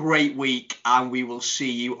 Have a great week, and we will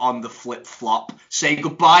see you on the flip-flop. Say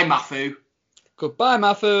goodbye, Mafu. Goodbye,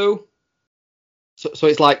 Mafu. So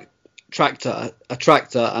it's like a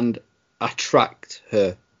tractor and attract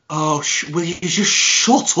her. Oh, will you just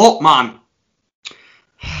shut up, man?